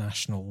the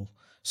international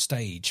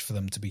stage for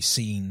them to be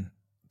seen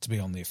to be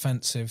on the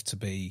offensive, to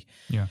be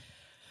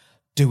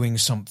doing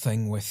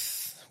something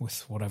with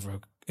whatever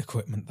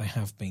equipment they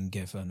have been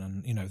given,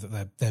 and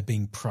that they're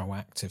being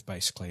proactive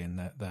basically, and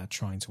that they're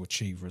trying to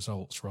achieve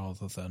results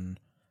rather than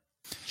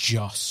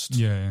just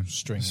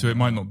stringing. So it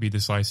might not be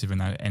decisive in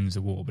that it ends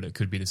the war, but it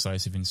could be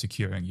decisive in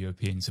securing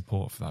European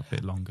support for that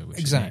bit longer. Which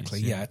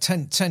exactly,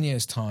 10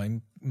 years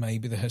time,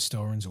 maybe the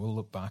historians will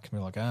look back and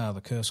be like,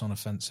 the Kherson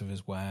offensive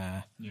is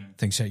where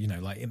things,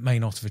 like it may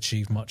not have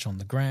achieved much on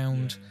the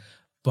ground,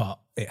 but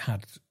it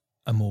had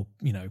a more,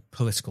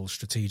 political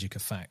strategic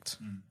effect.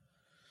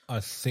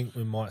 I think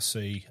we might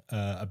see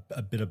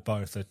a bit of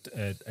both.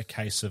 A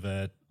case of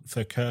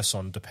for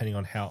Kherson, depending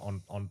on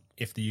on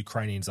if the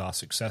Ukrainians are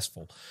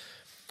successful,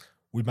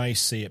 we may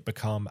see it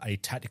become a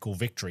tactical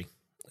victory.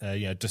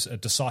 A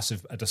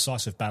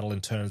decisive battle in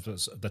terms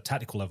of the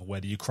tactical level,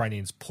 where the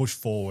Ukrainians push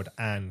forward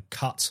and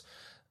cut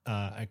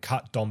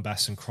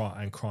Donbass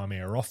and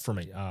Crimea off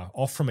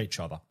from each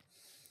other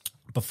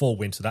before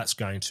winter. That's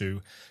going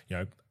to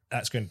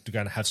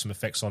have some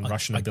effects on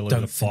Russian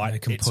ability to fight. They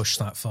can push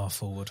that far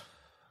forward.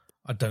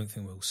 I don't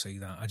think we'll see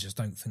that. I just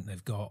don't think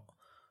they've got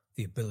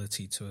the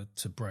ability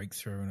to break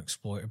through and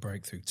exploit a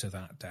breakthrough to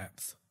that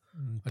depth.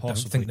 Possibly. I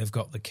don't think they've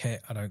got the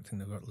kit. I don't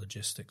think they've got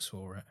logistics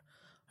for it.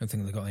 I don't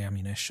think they've got the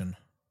ammunition.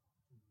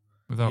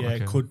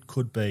 It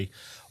could be,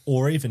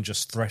 or even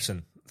just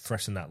threaten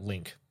that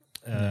link.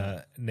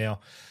 Now,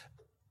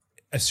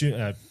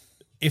 assume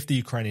if the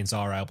Ukrainians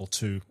are able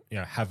to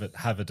have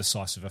a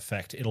decisive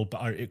effect,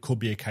 it could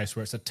be a case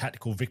where it's a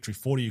tactical victory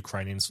for the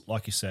Ukrainians,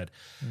 like you said.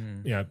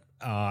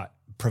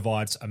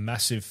 Provides a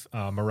massive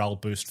morale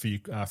boost for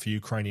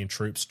Ukrainian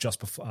troops just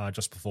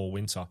before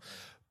winter.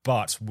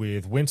 But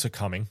with winter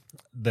coming,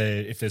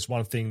 if there's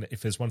one thing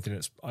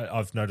that's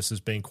I've noticed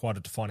as being quite a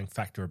defining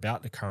factor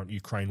about the current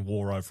Ukraine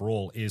war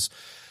overall is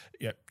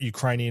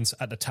Ukrainians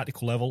at the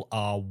tactical level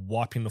are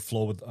wiping the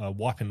floor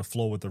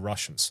with the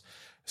Russians.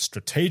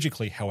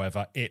 Strategically,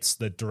 however, it's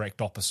the direct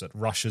opposite.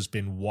 Russia's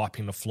been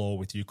wiping the floor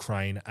with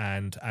Ukraine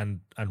and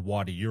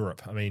wider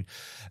Europe. I mean,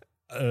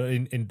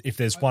 if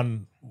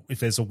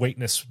there's a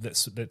weakness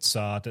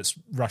that's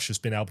Russia's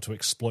been able to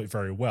exploit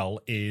very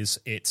well is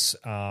its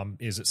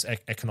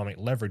economic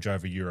leverage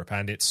over Europe,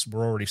 and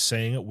we're already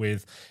seeing it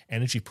with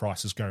energy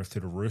prices going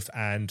through the roof.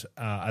 And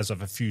as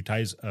of a few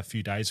days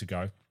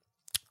ago,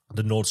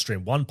 the Nord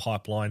Stream 1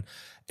 pipeline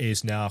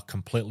is now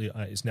completely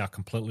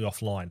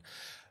offline.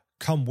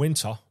 Come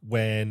winter,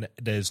 when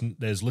there's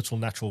little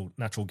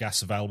natural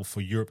gas available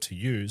for Europe to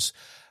use,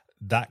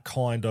 that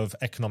kind of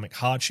economic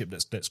hardship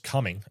that's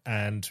coming,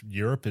 and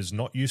Europe has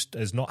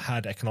not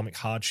had economic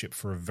hardship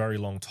for a very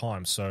long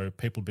time. So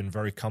people have been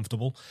very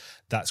comfortable.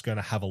 That's going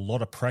to have a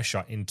lot of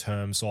pressure in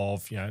terms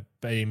of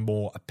being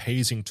more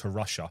appeasing to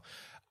Russia.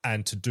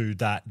 And to do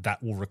that,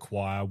 that will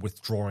require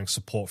withdrawing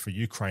support for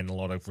Ukraine in a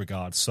lot of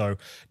regards. So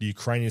the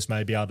Ukrainians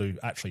may be able to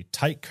actually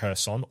take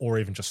Kherson or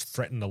even just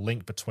threaten the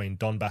link between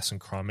Donbass and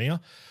Crimea,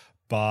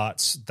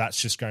 but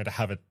that's just going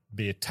to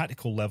be a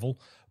tactical level.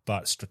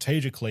 But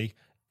strategically,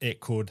 it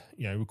could,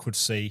 we could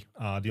see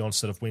the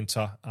onset of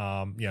winter,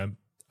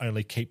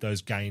 only keep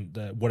those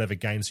whatever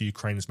gains the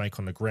Ukrainians make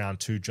on the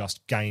ground to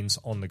just gains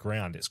on the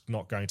ground. It's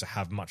not going to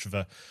have much of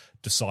a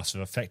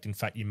decisive effect. In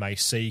fact, you may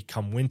see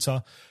come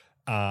winter,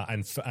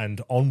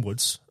 and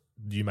onwards,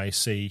 you may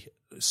see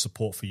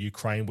support for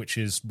Ukraine, which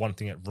is one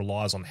thing it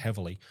relies on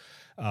heavily.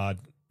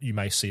 You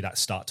may see that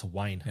start to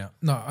wane. Yeah,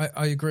 no,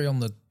 I agree on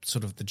the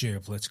sort of the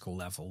geopolitical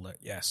level that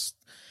yes,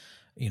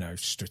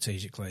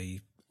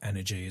 strategically,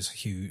 energy is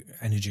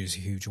a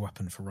huge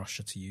weapon for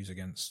Russia to use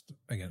against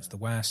the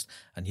West.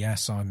 And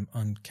yes,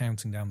 I'm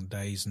counting down the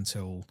days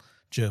until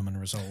German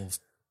resolve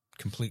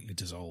completely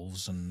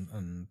dissolves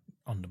and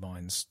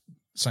undermines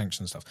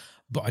sanctions stuff.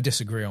 But I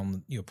disagree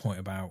on your point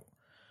about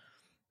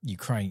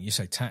Ukraine. You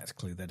say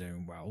tactically they're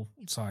doing well.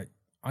 It's like,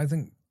 I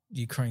think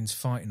Ukraine's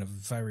fighting a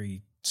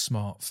very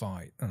smart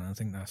fight, and I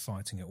think they're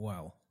fighting it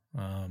well.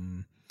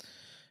 They're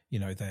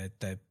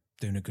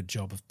doing a good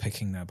job of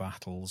picking their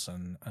battles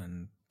and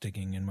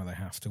digging in where they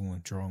have to and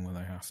withdrawing where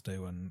they have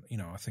to, and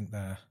I think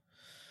they're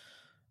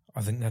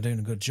doing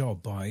a good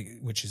job,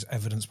 which is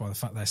evidenced by the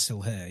fact they're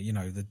still here.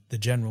 The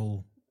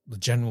general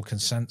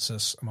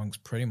consensus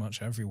amongst pretty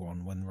much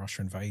everyone when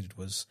Russia invaded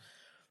was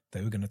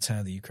they were going to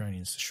tear the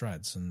Ukrainians to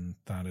shreds, and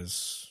that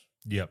is...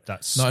 Yep,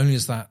 that's... Not only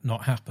has that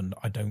not happened,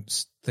 I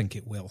don't think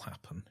it will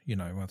happen.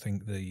 I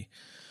think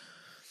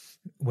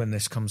when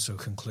this comes to a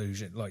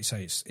conclusion, like you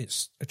say,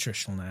 it's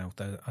attritional now.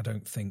 I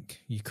don't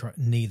think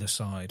neither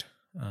side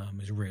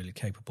is really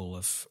capable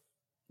of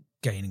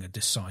gaining a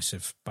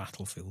decisive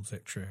battlefield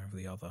victory over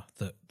the other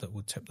that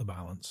would tip the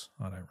balance,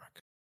 I don't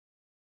reckon.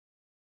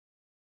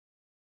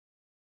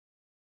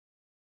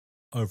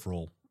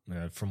 Overall,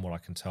 from what I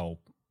can tell,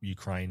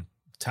 Ukraine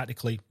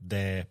tactically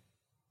they're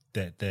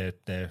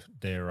the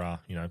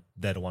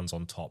ones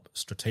on top.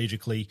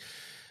 Strategically,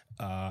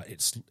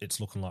 it's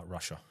looking like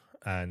Russia,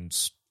 and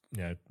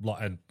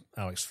and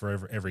Alex,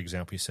 for every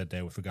example you said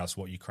there with regards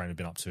to what Ukraine have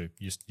been up to,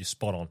 you're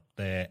spot on.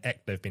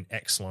 They've been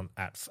excellent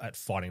at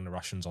fighting the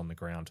Russians on the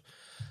ground.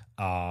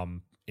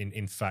 In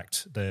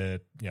fact,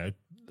 if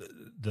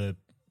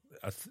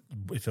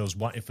there was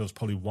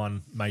probably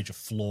one major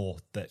flaw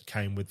that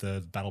came with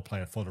the battle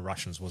plan for the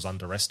Russians was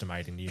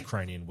underestimating the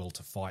Ukrainian will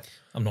to fight.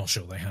 I'm not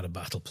sure they had a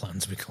battle plan,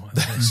 to be quite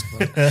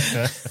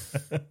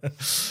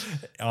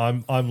honest.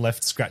 I'm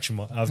left scratching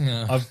my.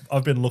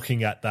 I've been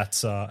looking at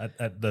that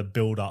at the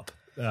build up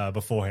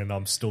beforehand.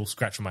 I'm still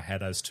scratching my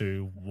head as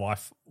to why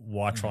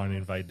try and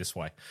invade this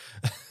way.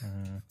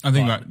 I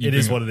think that it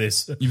is what it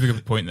is. You bring up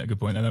a good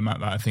point there,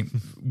 Matt. That I think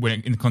when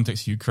in the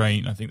context of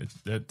Ukraine, I think that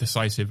the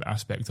decisive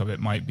aspect of it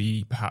might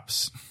be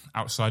perhaps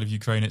outside of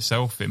Ukraine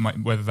itself. It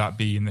might, whether that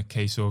be in the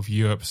case of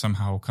Europe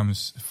somehow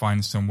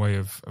finds some way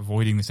of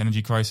avoiding this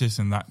energy crisis,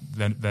 and that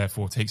then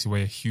therefore takes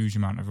away a huge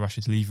amount of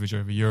Russia's leverage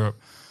over Europe,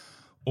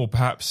 or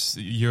perhaps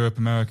Europe,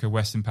 America,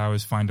 Western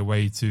powers find a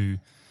way to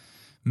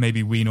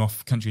maybe wean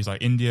off countries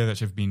like India that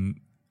have been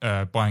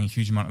buying a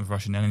huge amount of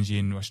Russian energy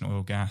and Russian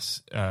oil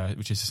gas,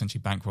 which has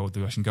essentially bankrolled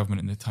the Russian government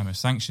in the time of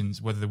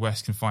sanctions. Whether the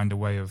West can find a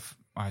way of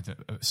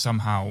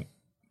somehow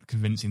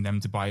convincing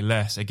them to buy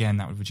less, again,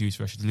 that would reduce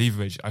Russia's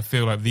leverage. I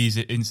feel like these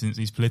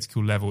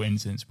political level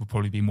incidents will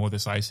probably be more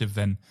decisive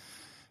than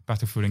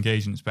battlefield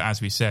engagements. But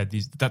as we said,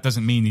 that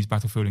doesn't mean these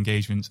battlefield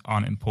engagements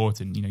aren't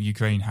important.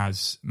 Ukraine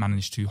has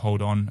managed to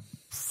hold on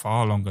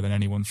far longer than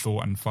anyone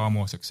thought and far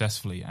more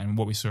successfully. And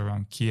what we saw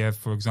around Kiev,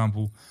 for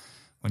example,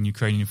 when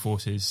Ukrainian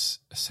forces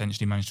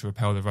essentially managed to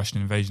repel the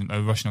Russian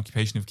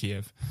occupation of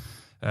Kiev,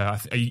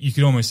 you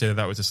could almost say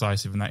that was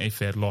decisive, and that if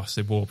they had lost,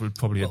 the war would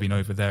probably have been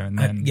over there and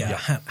then.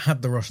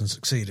 Had the Russians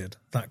succeeded,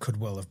 that could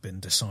well have been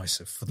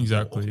decisive for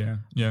the war.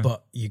 Yeah.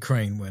 But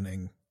Ukraine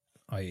winning,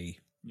 i.e.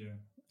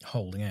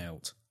 holding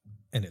out,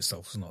 in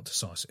itself was not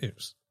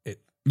decisive.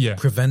 It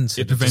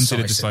prevented a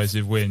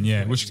decisive win,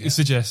 which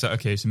suggests that,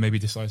 okay, so maybe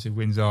decisive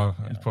wins are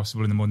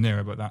possible in the modern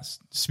era, but that's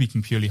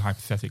speaking purely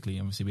hypothetically.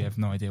 Obviously, we have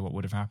no idea what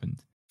would have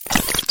happened.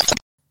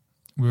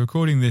 We're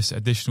recording this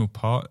additional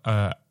part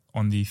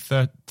on the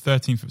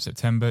 13th of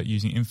September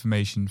using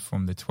information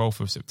from the 12th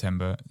of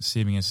September,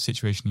 seeming as the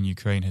situation in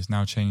Ukraine has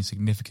now changed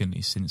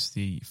significantly since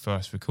the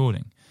first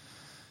recording.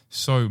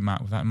 So,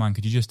 Matt, with that in mind,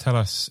 could you just tell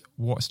us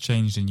what's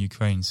changed in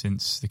Ukraine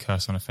since the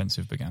Kherson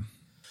offensive began?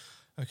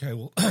 Okay,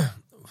 well,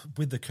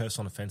 with the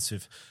Kherson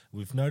offensive,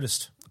 we've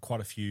noticed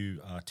quite a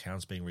few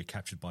towns being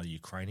recaptured by the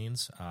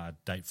Ukrainians,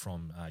 date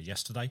from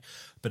yesterday.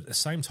 But at the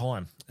same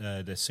time,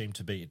 there seemed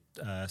to be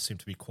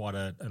quite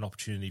an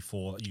opportunity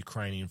for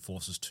Ukrainian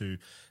forces to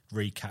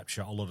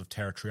recapture a lot of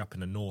territory up in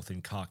the north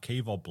in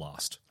Kharkiv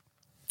Oblast.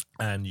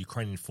 And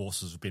Ukrainian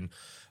forces have been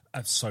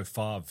so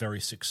far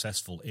very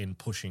successful in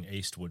pushing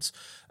eastwards.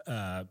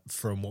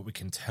 From what we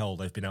can tell,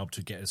 they've been able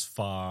to get as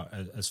far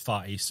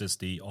east as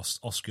the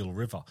Oskil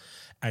River,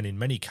 and in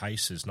many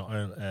cases, not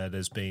only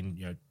there's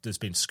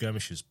been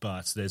skirmishes,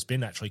 but there's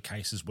been actually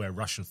cases where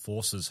Russian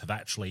forces have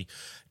actually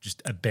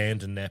just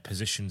abandoned their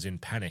positions in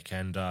panic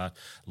and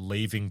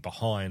leaving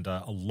behind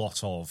a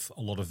lot of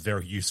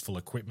very useful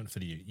equipment for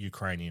the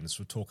Ukrainians.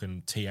 We're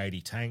talking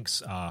T-80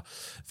 tanks,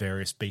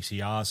 various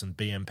BTRs and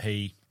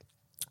BMP.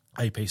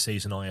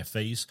 APCs and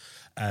IFVs,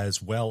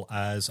 as well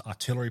as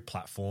artillery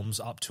platforms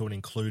up to and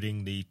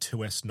including the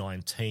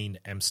 2S-19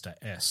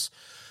 Emster-S.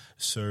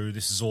 So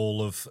this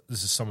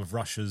is some of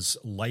Russia's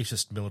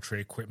latest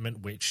military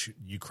equipment, which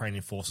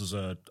Ukrainian forces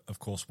are, of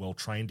course, well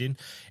trained in,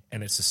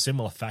 and it's a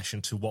similar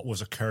fashion to what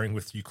was occurring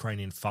with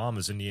Ukrainian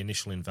farmers in the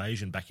initial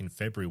invasion back in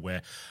February,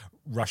 where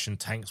Russian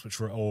tanks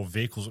or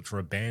vehicles which were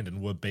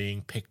abandoned were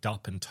being picked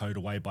up and towed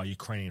away by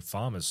Ukrainian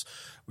farmers.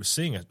 We're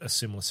seeing a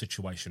similar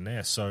situation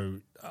there.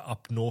 So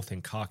up north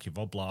in Kharkiv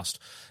Oblast,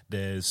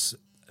 there's,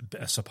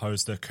 I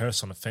suppose, the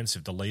Kherson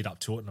offensive, the lead up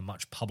to it, and a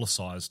much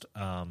publicized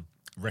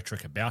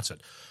rhetoric about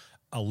it,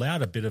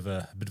 allowed a bit of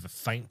a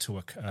feint to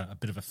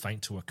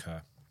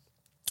occur.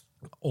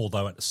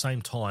 Although at the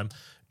same time,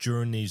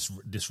 during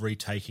this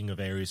retaking of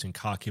areas in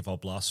Kharkiv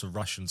Oblast, the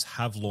Russians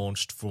have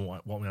launched, from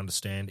what we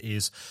understand,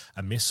 is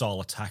a missile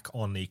attack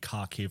on the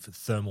Kharkiv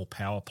thermal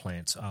power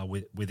plant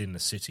within the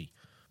city.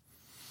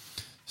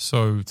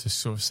 So to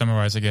sort of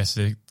summarize, I guess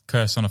the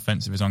Kherson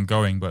offensive is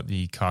ongoing, but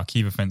the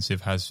Kharkiv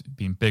offensive has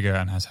been bigger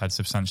and has had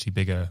substantially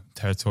bigger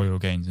territorial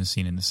gains than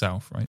seen in the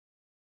south, right?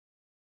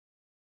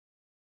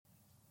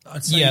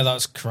 Yeah,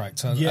 that's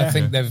correct. I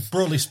think they've,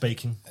 broadly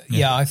speaking.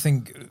 Yeah, I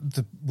think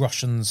the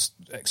Russians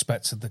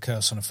expected the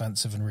Kherson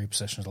offensive and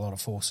repositioned a lot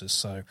of forces.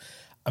 So,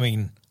 I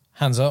mean,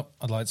 hands up,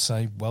 I'd like to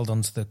say well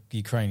done to the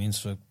Ukrainians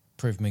for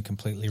proving me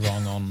completely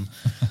wrong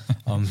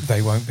on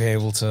they won't be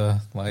able to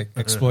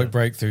exploit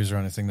breakthroughs or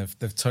anything.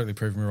 They've totally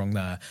proven me wrong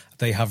there.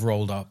 They have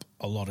rolled up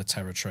a lot of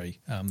territory.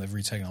 They've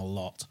retaken a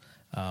lot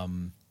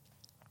in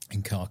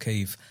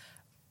Kharkiv,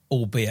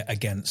 albeit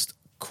against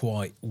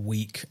quite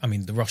weak. I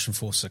mean, the Russian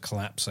forces are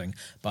collapsing,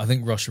 but I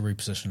think Russia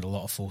repositioned a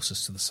lot of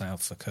forces to the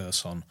south for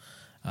Kherson,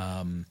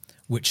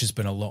 which has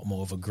been a lot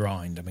more of a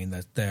grind. I mean,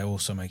 they're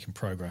also making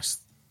progress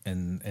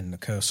in the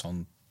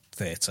Kherson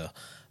theatre,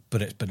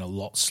 but it's been a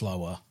lot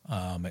slower.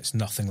 It's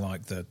nothing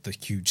like the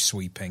huge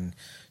sweeping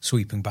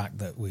back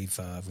that we've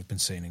been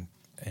seeing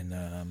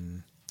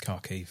in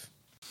Kharkiv.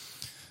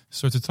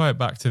 So to tie it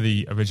back to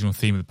the original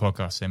theme of the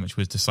podcast, then, which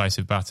was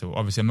decisive battle,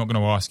 obviously I'm not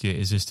going to ask you,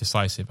 is this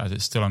decisive, as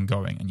it's still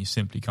ongoing, and you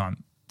simply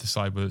can't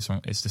decide whether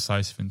it's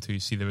decisive until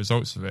you see the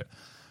results of it.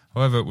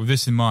 However, with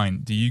this in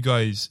mind, do you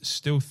guys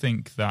still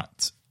think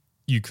that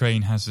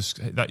Ukraine has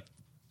that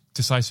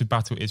decisive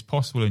battle is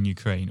possible in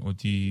Ukraine, or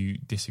do you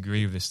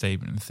disagree with this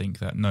statement and think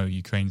that no,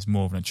 Ukraine's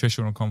more of an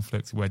attritional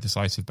conflict where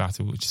decisive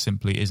battle, which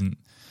simply isn't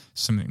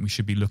something we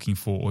should be looking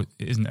for, or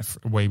isn't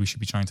a way we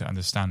should be trying to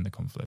understand the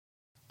conflict?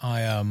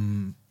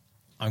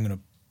 I'm going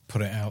to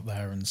put it out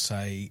there and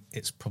say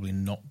it's probably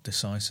not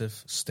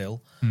decisive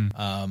still,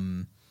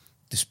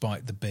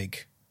 despite the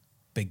big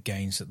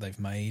gains that they've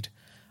made.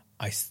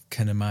 I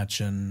can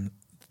imagine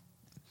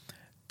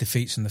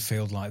defeats in the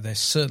field like this,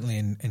 certainly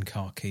in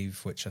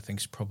Kharkiv, which I think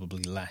is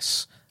probably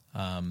less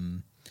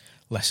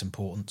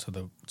important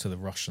to the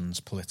Russians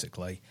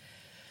politically.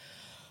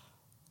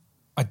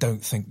 I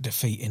don't think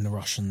defeating the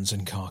Russians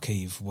in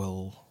Kharkiv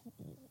will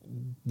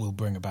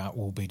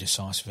be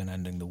decisive in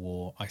ending the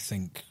war. I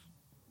think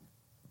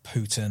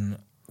Putin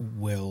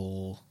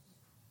will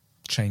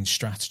change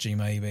strategy,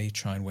 maybe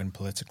try and win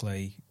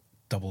politically,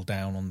 double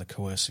down on the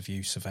coercive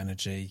use of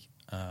energy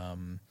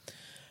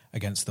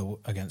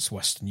against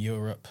Western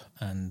Europe,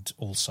 and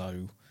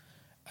also,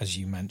 as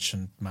you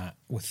mentioned, Matt,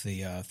 with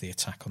the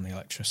attack on the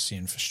electricity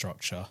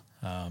infrastructure,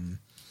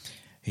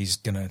 he's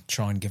going to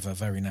try and give a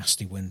very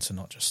nasty win to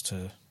not just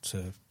to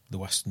the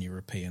Western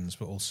Europeans,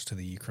 but also to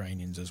the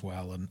Ukrainians as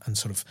well, and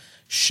sort of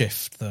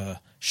shift the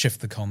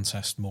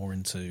contest more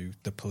into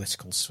the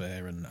political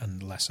sphere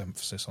and less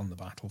emphasis on the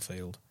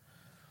battlefield.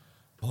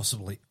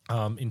 Possibly.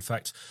 In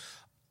fact,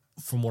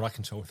 from what I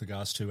can tell with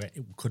regards to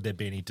could there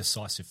be any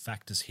decisive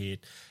factors here?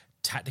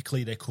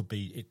 Tactically, there could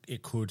be.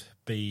 It could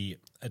be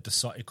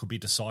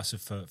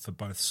decisive for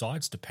both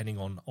sides, depending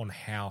on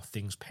how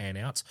things pan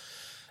out.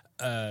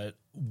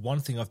 One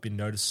thing I've been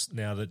noticed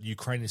now that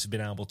Ukrainians have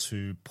been able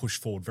to push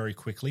forward very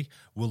quickly.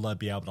 Will they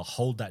be able to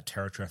hold that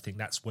territory? I think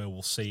that's where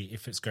we'll see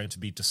if it's going to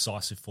be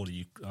decisive for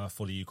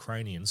the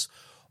Ukrainians.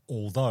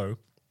 Although,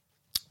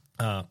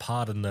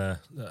 pardon the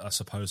I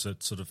suppose a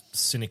sort of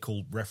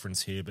cynical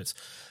reference here, but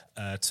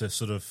to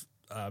sort of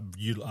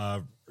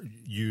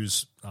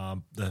use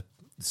the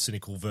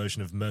cynical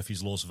version of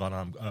Murphy's Laws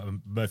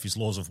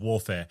of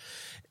Warfare.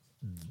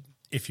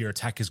 If your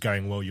attack is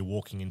going well, you're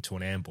walking into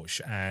an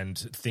ambush, and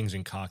things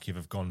in Kharkiv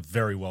have gone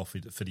very well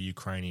for the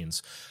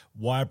Ukrainians.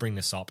 Why I bring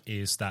this up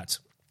is that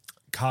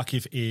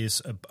Kharkiv is,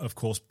 of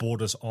course,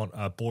 borders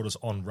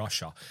on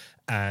Russia,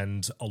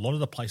 and a lot of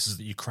the places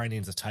that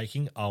Ukrainians are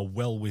taking are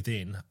well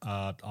within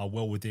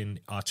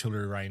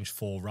artillery range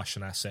for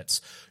Russian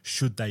assets,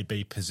 should they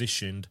be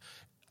positioned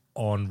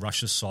on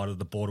Russia's side of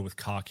the border with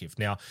Kharkiv.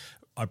 Now,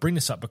 I bring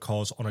this up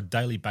because on a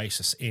daily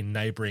basis in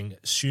neighbouring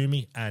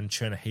Sumy and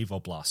Chernihiv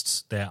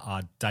oblasts, there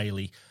are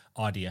daily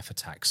IDF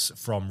attacks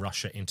from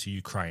Russia into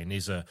Ukraine.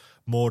 These are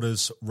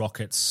mortars,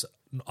 rockets,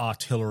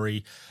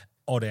 artillery,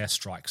 odd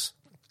airstrikes.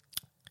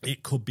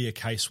 It could be a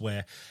case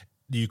where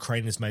the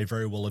Ukrainians may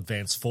very well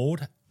advance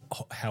forward.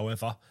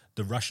 However,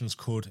 the Russians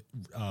could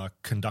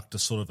conduct a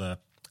sort of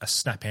a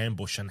snap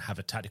ambush and have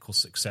a tactical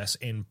success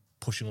in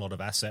pushing a lot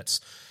of assets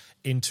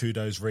into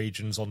those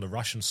regions on the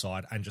Russian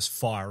side and just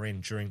fire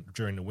in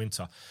during the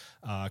winter,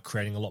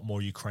 creating a lot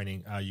more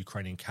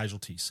Ukrainian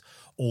casualties.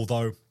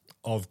 Although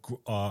of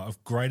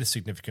greater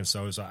significance,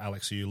 though, as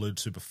Alex, you alluded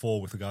to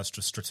before, with regards to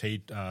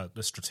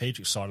the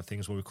strategic side of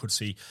things, where we could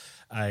see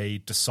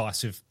a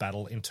decisive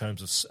battle in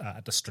terms of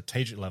at the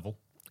strategic level,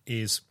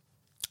 is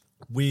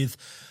with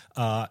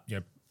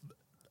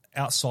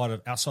outside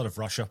of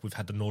Russia, we've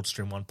had the Nord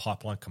Stream 1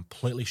 pipeline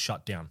completely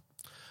shut down.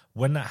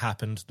 When that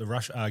happened,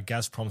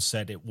 Gazprom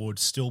said it would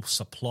still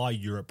supply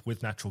Europe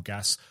with natural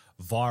gas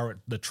via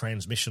the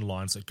transmission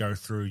lines that go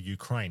through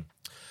Ukraine.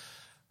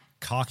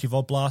 Kharkiv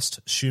Oblast,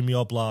 Sumy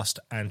Oblast,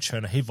 and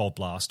Chernihiv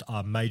Oblast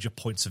are major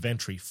points of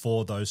entry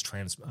for those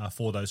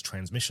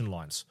transmission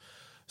lines.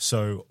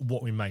 So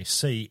what we may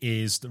see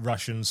is the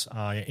Russians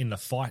in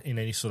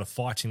any sort of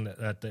fighting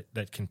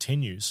that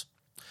continues,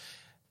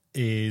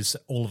 is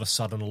all of a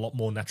sudden a lot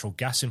more natural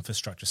gas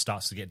infrastructure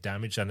starts to get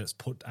damaged, and it's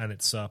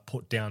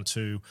put down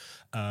to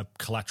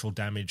collateral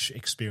damage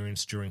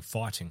experienced during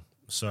fighting.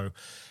 So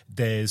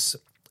there's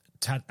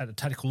at a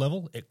tactical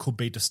level, it could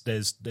be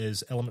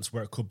there's elements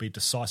where it could be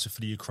decisive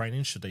for the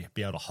Ukrainians should they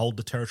be able to hold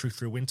the territory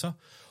through winter,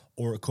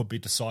 or it could be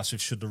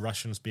decisive should the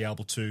Russians be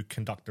able to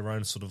conduct their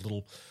own sort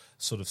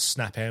of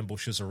snap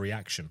ambush as a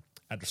reaction.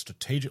 At the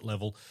strategic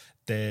level,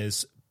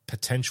 there's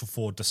potential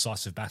for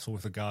decisive battle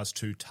with regards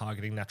to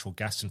targeting natural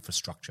gas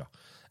infrastructure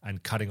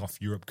and cutting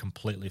off Europe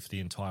completely for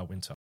the entire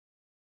winter.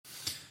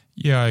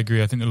 Yeah, I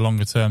agree. I think the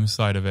longer term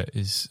side of it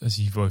is, as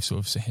you've both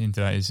sort of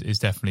hinted at, is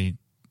definitely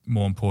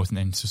more important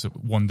than just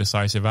one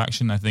decisive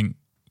action. I think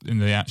in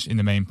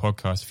the main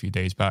podcast a few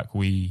days back,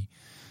 we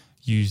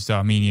used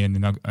Armenia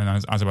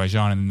and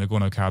Azerbaijan and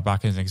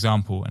Nagorno-Karabakh as an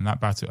example, and that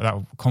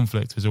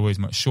conflict was always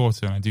much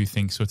shorter. And I do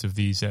think sort of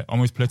these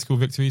almost political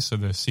victories, so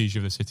the siege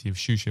of the city of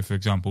Shusha, for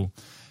example,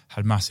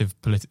 had massive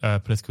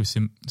political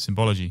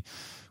symbology.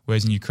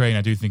 Whereas in Ukraine,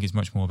 I do think it's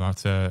much more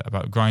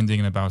about grinding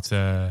and about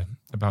a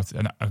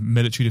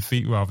military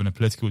defeat rather than a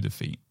political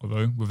defeat.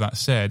 Although, with that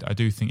said, I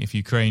do think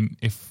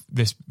if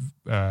this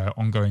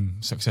ongoing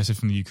successes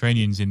from the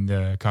Ukrainians in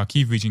the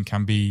Kharkiv region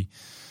can be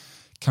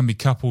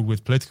coupled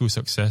with political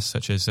success,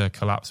 such as a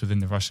collapse within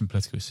the Russian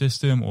political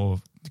system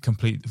or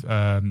complete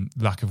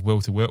lack of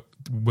will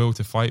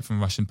to fight from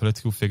Russian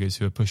political figures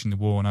who are pushing the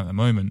war on at the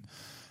moment,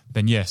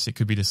 then yes, it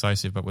could be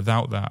decisive. But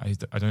without that,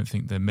 I don't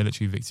think the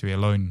military victory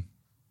alone,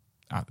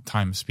 at the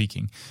time of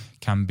speaking,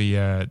 can be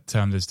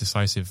termed as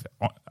decisive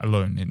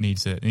alone. It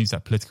needs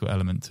that political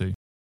element too.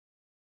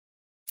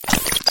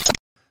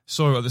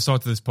 So at the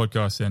start of this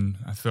podcast, then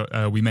I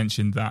thought we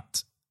mentioned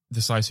that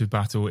decisive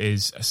battle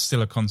is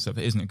still a concept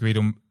that isn't agreed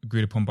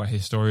upon by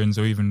historians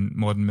or even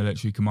modern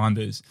military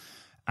commanders,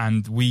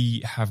 and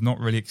we have not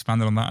really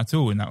expanded on that at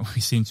all. In that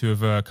we seem to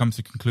have come to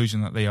the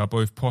conclusion that they are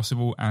both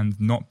possible and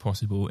not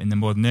possible in the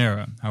modern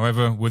era.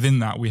 However, within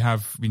that, we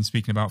have been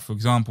speaking about, for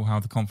example,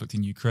 how the conflict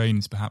in Ukraine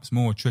is perhaps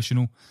more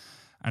attritional,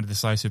 and a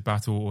decisive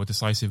battle or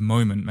decisive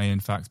moment may in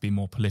fact be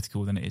more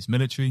political than it is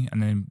military.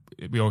 And then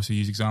we also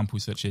use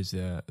examples such as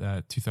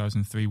the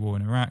 2003 war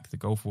in Iraq, the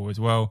Gulf War as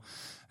well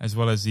as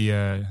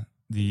the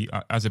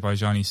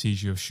Azerbaijani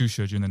siege of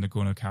Shusha during the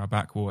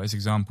Nagorno-Karabakh war as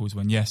examples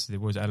when, yes, there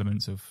was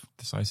elements of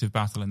decisive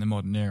battle in the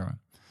modern era.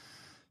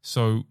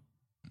 So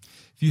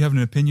if you have an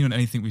opinion on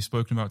anything we've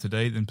spoken about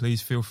today, then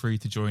please feel free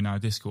to join our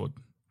Discord.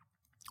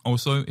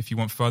 Also, if you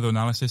want further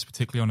analysis,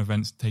 particularly on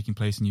events taking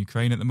place in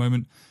Ukraine at the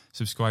moment,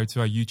 subscribe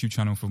to our YouTube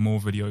channel for more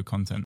video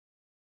content.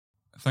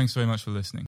 Thanks very much for listening.